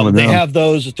 Give me some of them. They have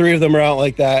those. 3 of them are out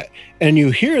like that. And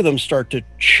you hear them start to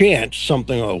chant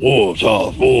something like, wolves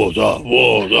off, wolves off,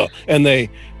 wolves off. And they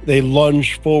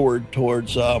lunge forward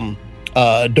towards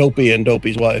Dopey and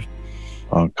Dopey's wife.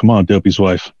 Oh, come on, Dopey's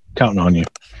wife. Counting on you.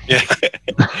 Yeah.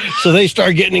 So they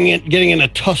start getting in a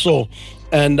tussle.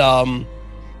 And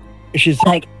she's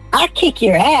like, I'll kick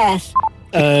your ass.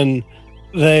 And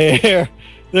they're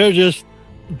just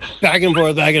back and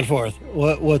forth.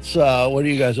 What are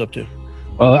you guys up to?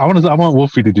 Well, I want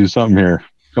Wolfie to do something here.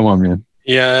 Come on, man.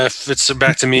 Yeah, if it's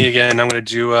back to me again, I'm going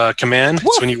to do command.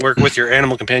 It's when you work with your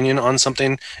animal companion on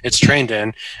something it's trained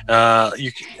in.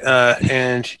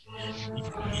 And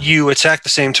you attack the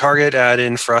same target, add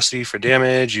in Frosty for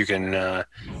damage. You can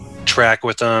track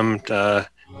with them,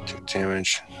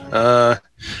 damage. If I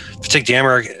take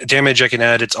damage, I can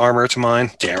add its armor to mine.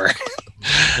 Dammer.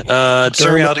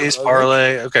 Certain realities,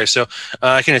 parlay. Okay, so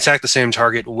I can attack the same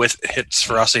target with hits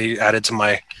Ferocity added to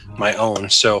my own.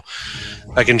 So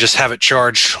I can just have it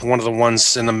charge one of the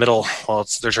ones in the middle while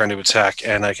they're trying to attack,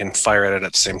 and I can fire at it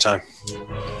at the same time.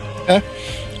 Okay.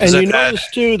 And you notice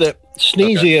too that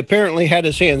Sneezy apparently had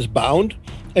his hands bound,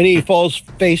 and he falls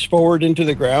face forward into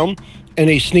the ground, and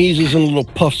he sneezes and little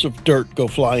puffs of dirt go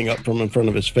flying up from in front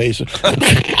of his face.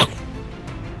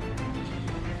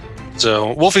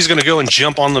 So Wolfie's going to go and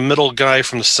jump on the middle guy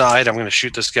from the side. I'm going to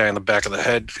shoot this guy in the back of the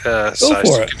head side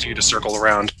to continue to circle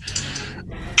around.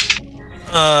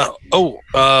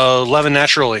 11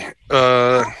 naturally.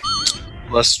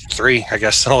 Plus 3, I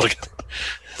guess, altogether.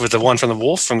 With the one from the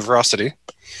wolf, from the Ferocity.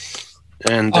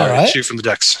 And shoot from the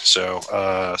dex. So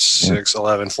 6,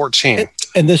 11, 14.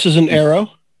 And this is an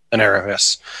arrow? An arrow,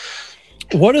 yes.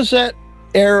 What does that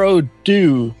arrow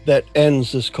do that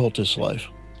ends this cultist's life?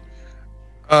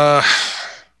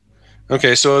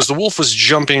 Okay, so as the wolf was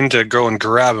jumping to go and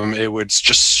grab him, it would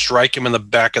just strike him in the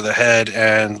back of the head,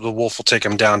 and the wolf will take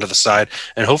him down to the side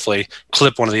and hopefully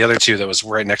clip one of the other two that was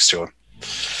right next to him.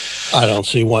 I don't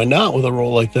see why not with a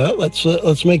roll like that.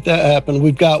 Let's make that happen.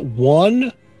 We've got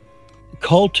one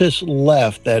cultist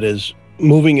left that is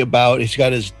moving about. He's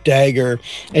got his dagger,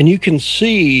 and you can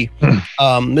see,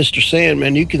 Mr.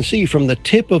 Sandman, you can see from the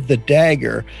tip of the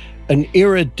dagger an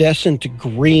iridescent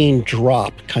green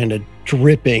drop kind of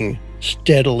dripping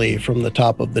steadily from the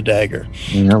top of the dagger.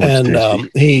 And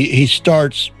he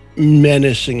starts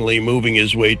menacingly moving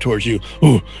his way towards you.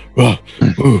 I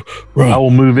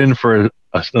will move in for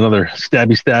another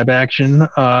stabby stab action.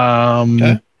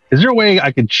 Okay. Is there a way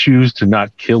I could choose to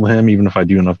not kill him even if I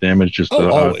do enough damage?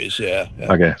 Always, yeah.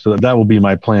 Okay, so that will be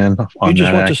my plan. You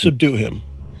just want to subdue him.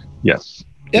 Yes.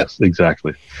 Yep. Yes,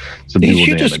 exactly. You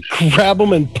should just grab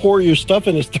him and pour your stuff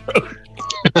in his throat.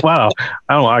 Wow.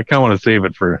 I don't know. I kind of want to save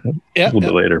it for a little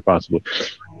bit later, possibly.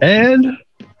 And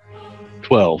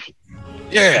 12.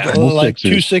 Yeah. Like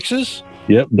 2 6s?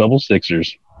 Yep, double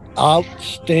 6ers.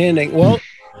 Outstanding. Well,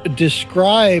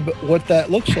 describe what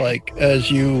that looks like as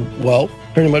you,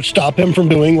 pretty much stop him from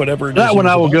doing whatever it is. That one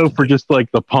I will go for just like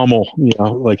the pummel,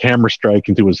 like hammer strike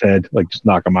into his head, like just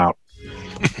knock him out.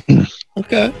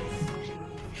 Okay.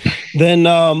 Then,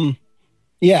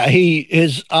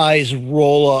 his eyes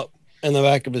roll up in the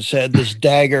back of his head. This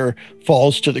dagger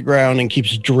falls to the ground and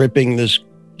keeps dripping this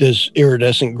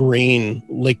iridescent green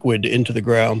liquid into the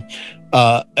ground.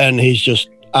 And he's just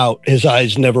out. His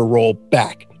eyes never roll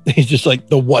back. He's just like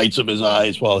the whites of his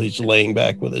eyes while he's laying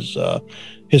back with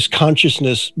his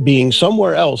consciousness being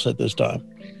somewhere else at this time.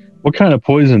 What kind of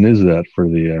poison is that for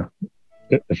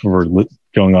if we're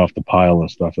going off the pile of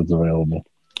stuff that's available?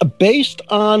 Based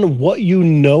on what you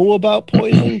know about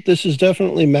poison, this is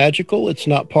definitely magical. It's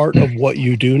not part of what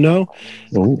you do know.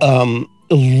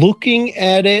 Looking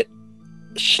at it,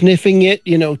 sniffing it,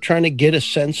 trying to get a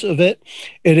sense of it,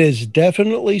 it is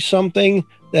definitely something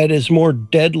that is more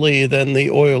deadly than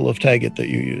the oil of Taggart that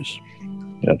you use.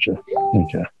 Gotcha.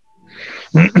 Okay.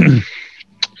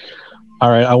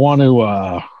 All right. I want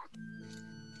to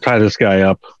tie this guy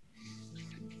up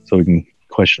so we can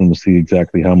question them to see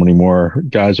exactly how many more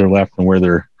guys are left and where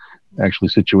they're actually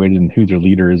situated and who their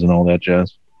leader is and all that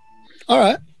jazz. All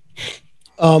right.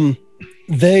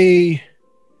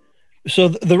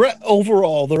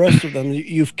 Overall, the rest of them,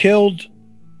 you've killed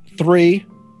 3.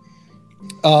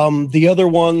 The other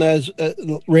one, as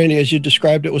Randy, as you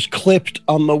described it, was clipped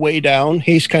on the way down.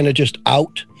 He's kind of just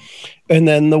out. And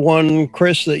then the one,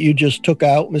 Chris, that you just took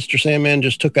out, Mr. Sandman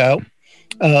just took out.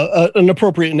 An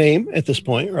appropriate name at this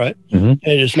point, right? Mm-hmm.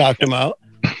 And just knocked him out.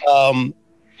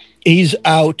 He's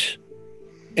out,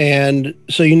 and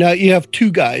so you have 2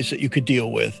 guys that you could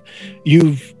deal with.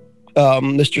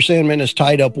 Mr. Sandman has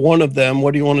tied up one of them.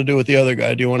 What do you want to do with the other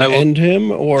guy? Do you want to end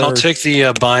him, or I'll take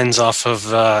the binds off of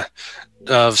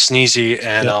Sneezy,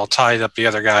 and I'll tie up the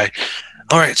other guy.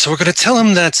 All right, so we're going to tell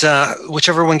him that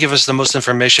whichever one gives us the most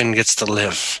information gets to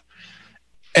live,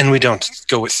 and we don't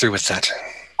go through with that.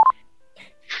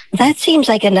 That seems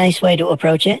like a nice way to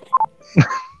approach it.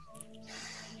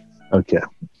 Okay.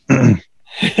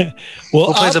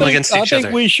 we'll play them against each other.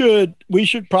 I think we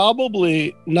should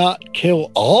probably not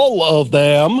kill all of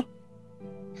them.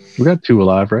 We got 2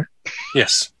 alive, right?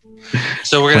 Yes.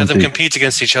 So we're gonna have them compete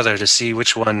against each other to see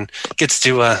which one gets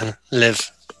to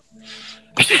live.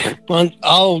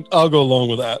 I'll go along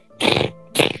with that.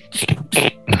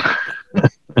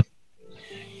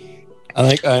 I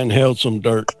think I inhaled some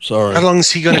dirt. Sorry. How long is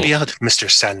he going to be out,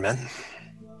 Mr. Sandman?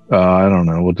 I don't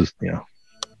know. We'll just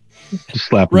just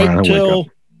slap him right around and wake up.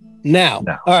 Now.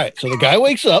 All right. So the guy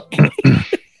wakes up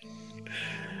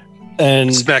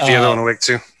and smack the other one awake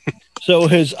too. So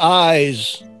his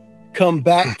eyes come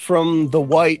back from the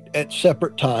white at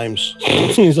separate times.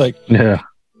 He's like, yeah.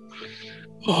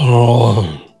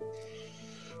 Oh,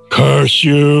 curse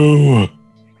you.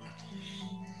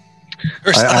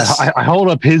 I hold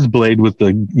up his blade with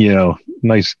the,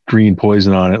 nice green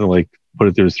poison on it and like put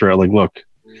it through his throat. Like, look,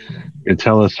 you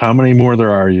tell us how many more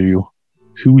there are you,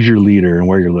 who's your leader and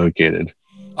where you're located.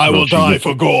 I will die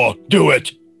for gore. Do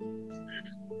it.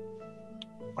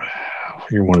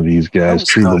 You're one of these guys,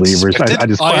 true believers.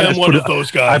 I am one of those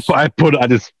guys. I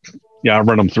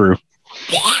run them through.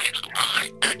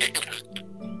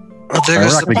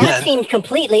 That seemed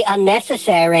completely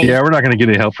unnecessary. Yeah, we're not going to get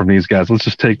any help from these guys. Let's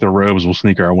just take the robes. We'll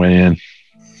sneak our way in.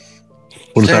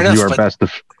 We'll just have to do our best.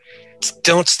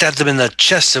 Don't stab them in the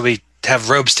chest so we have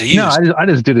robes to use. No, I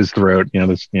just did his throat.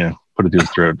 Put it to his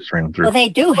throat, just ran him through. Well, they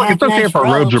do have It's okay if our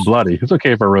robes are bloody. It's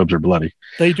okay if our robes are bloody.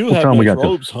 They do have nice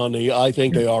robes, honey. I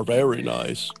think they are very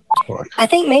nice. I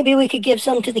think maybe we could give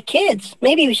some to the kids.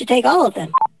 Maybe we should take all of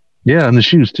them. Yeah, and the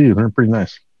shoes, too. They're pretty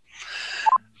nice.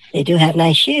 They do have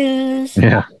nice shoes.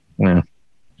 Yeah.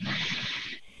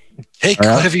 Hey,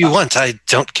 whatever you want. I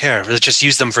don't care. Let's just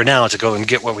use them for now to go and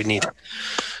get what we need.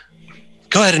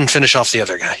 Go ahead and finish off the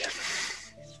other guy.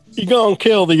 You gonna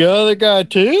kill the other guy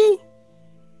too?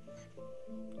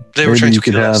 They were trying to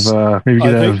kill us. I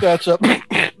think that's a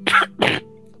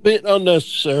bit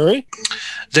unnecessary.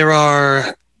 There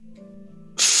are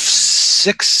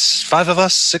 5 of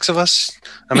us, 6 of us.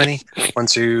 How many? 1,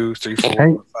 2, 3, 4,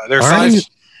 5. There are 5.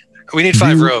 We need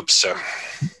 5 robes, so.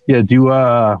 Yeah, do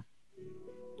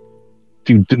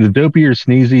the dopey or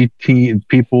sneezy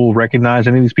people recognize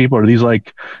any of these people? Are these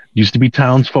like used to be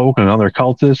townsfolk and other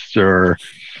cultists, or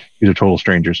these are total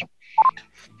strangers?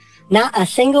 Not a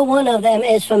single one of them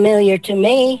is familiar to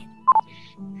me.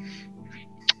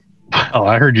 Oh,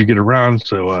 I heard you get around,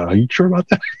 so are you sure about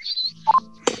that?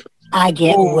 I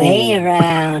get way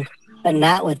around, but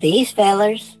not with these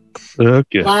fellers.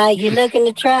 Okay. Why, you looking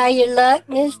to try your luck,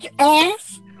 Mr.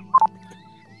 Ass?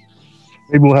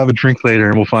 Maybe we'll have a drink later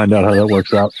and we'll find out how that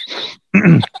works out.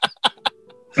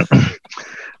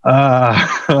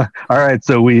 All right,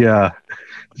 so we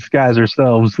disguise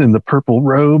ourselves in the purple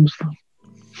robes.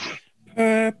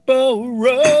 Purple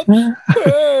robes.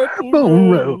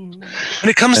 Purple robes. When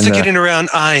it comes to getting around,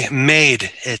 I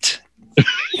made it.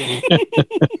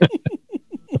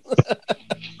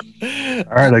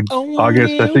 All right,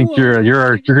 August. I think you're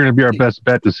going to be our best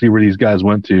bet to see where these guys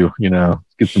went to.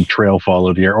 Get some trail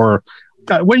followed here. Or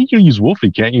what you can use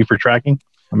Wolfie, can't you, for tracking?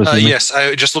 Yes,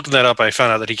 I just looking that up. I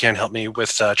found out that he can help me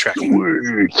with tracking.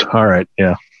 Sweet. All right,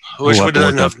 yeah. Which would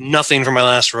have nothing for my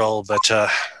last roll, but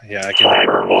yeah, I can.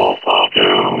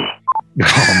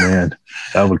 Oh man,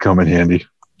 that would come in handy.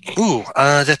 Ooh,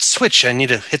 that switch. I need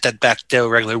to hit that back to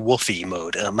regular Wolfie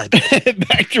mode. My bad.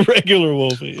 Back to regular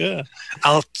Wolfie, yeah.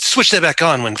 I'll switch that back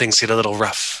on when things get a little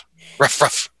rough.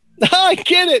 Rough. I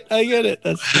get it.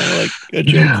 That's kind of like a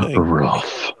joke thing.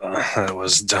 Rough. That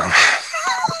was dumb.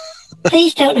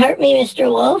 Please don't hurt me,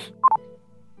 Mr. Wolf.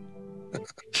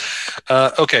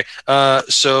 Okay.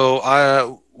 So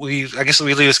I guess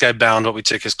we leave this guy bound, but we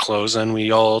take his clothes and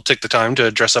we all take the time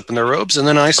to dress up in their robes, and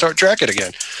then I start tracking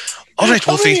again. All right,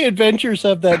 Wolfie. How many adventures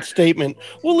have that statement?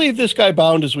 We'll leave this guy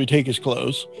bound as we take his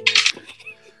clothes.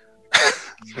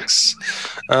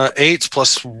 8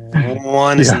 plus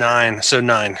 1 is 9, so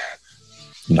 9.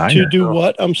 9 to do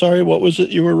what? I'm sorry, what was it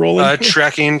you were rolling?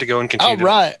 Tracking to go and continue. All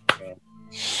right.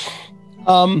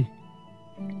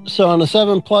 So on a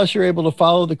 7+, you're able to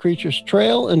follow the creature's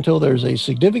trail until there's a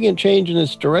significant change in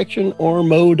its direction or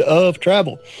mode of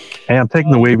travel. Hey, I'm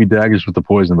taking the wavy daggers with the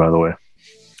poison, by the way.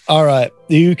 All right.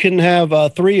 You can have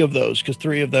 3 of those because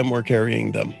 3 of them were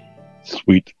carrying them.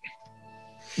 Sweet.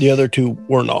 The other 2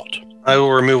 were not. I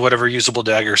will remove whatever usable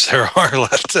daggers there are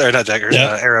left. Or not daggers,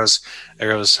 arrows.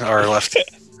 Arrows are left.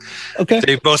 Okay.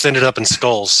 They both ended up in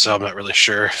skulls, so I'm not really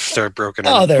sure if they're broken.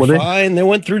 Oh, they're fine. They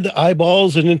went through the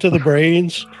eyeballs and into the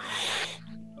brains.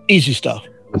 Easy stuff.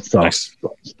 Nice.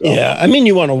 Yeah, I mean,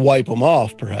 you want to wipe them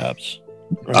off, perhaps.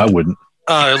 Right? I wouldn't.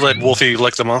 Let Wolfie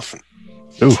lick them off.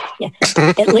 Ooh. Yeah.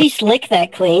 At least lick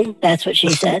that clean. That's what she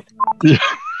said.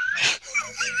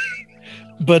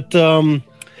 But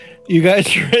you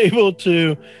guys are able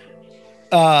to,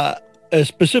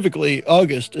 specifically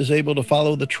August is able to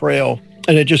follow the trail,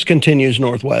 and it just continues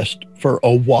northwest for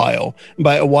a while.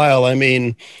 By a while, I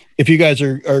mean, if you guys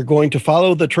are going to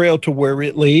follow the trail to where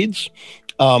it leads,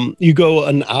 you go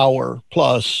an hour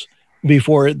plus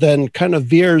before it then kind of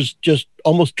veers just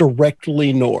almost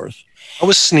directly north. How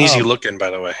was Sneezy looking, by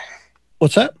the way?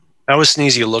 What's that? How was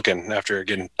Sneezy looking after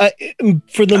getting...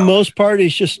 for the most part,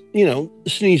 he's just,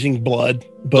 sneezing blood.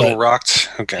 But, little rocked?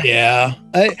 Okay. Yeah.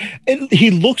 He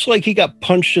looks like he got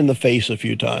punched in the face a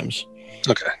few times.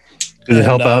 Okay. Did it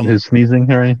help out his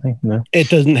sneezing or anything? No. It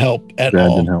doesn't help at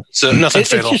all. Didn't help. So nothing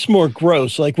fatal. It's just more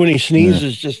gross. Like when he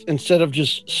sneezes, just instead of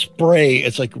just spray,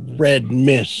 it's like red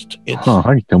mist. I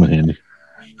can come in handy.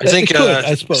 I think,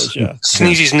 I suppose, yeah.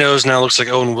 Sneezy's nose now looks like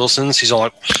Owen Wilson's. He's all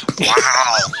like,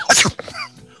 wow.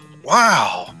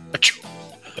 Wow.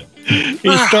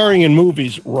 He's starring in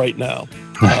movies right now.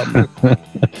 Like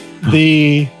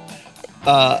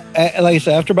I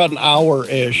said, after about an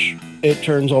hour-ish, it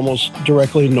turns almost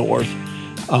directly north.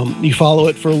 You follow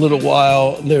it for a little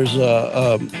while. There's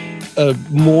a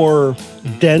more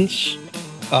dense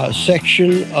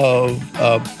section of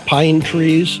pine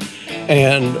trees,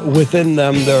 and within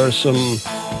them there are some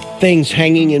things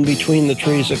hanging in between the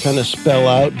trees that kind of spell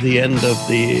out the end of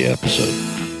the episode.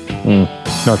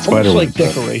 Not spider almost like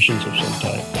decorations of some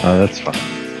type. Oh, that's fine.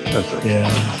 Yeah.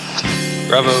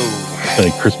 Bravo.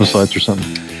 Like Christmas lights or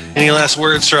something. Any last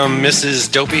words from Mrs.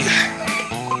 Dopey?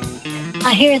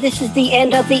 I hear this is the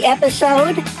end of the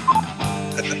episode.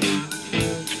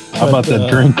 How about that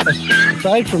drink?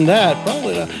 Aside from that,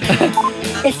 probably not.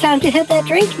 It's time to hit that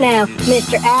drink now,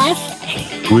 Mr. Ass.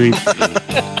 Sweet.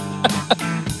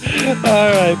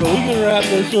 All right, but we can wrap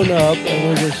this one up, and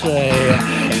we'll just say,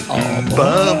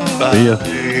 bye-bye. See ya.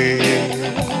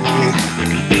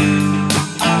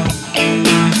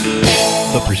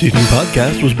 The preceding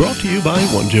podcast was brought to you by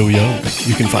One Joe Young.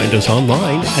 You can find us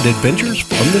online at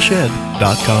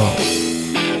adventuresfromtheshed.com.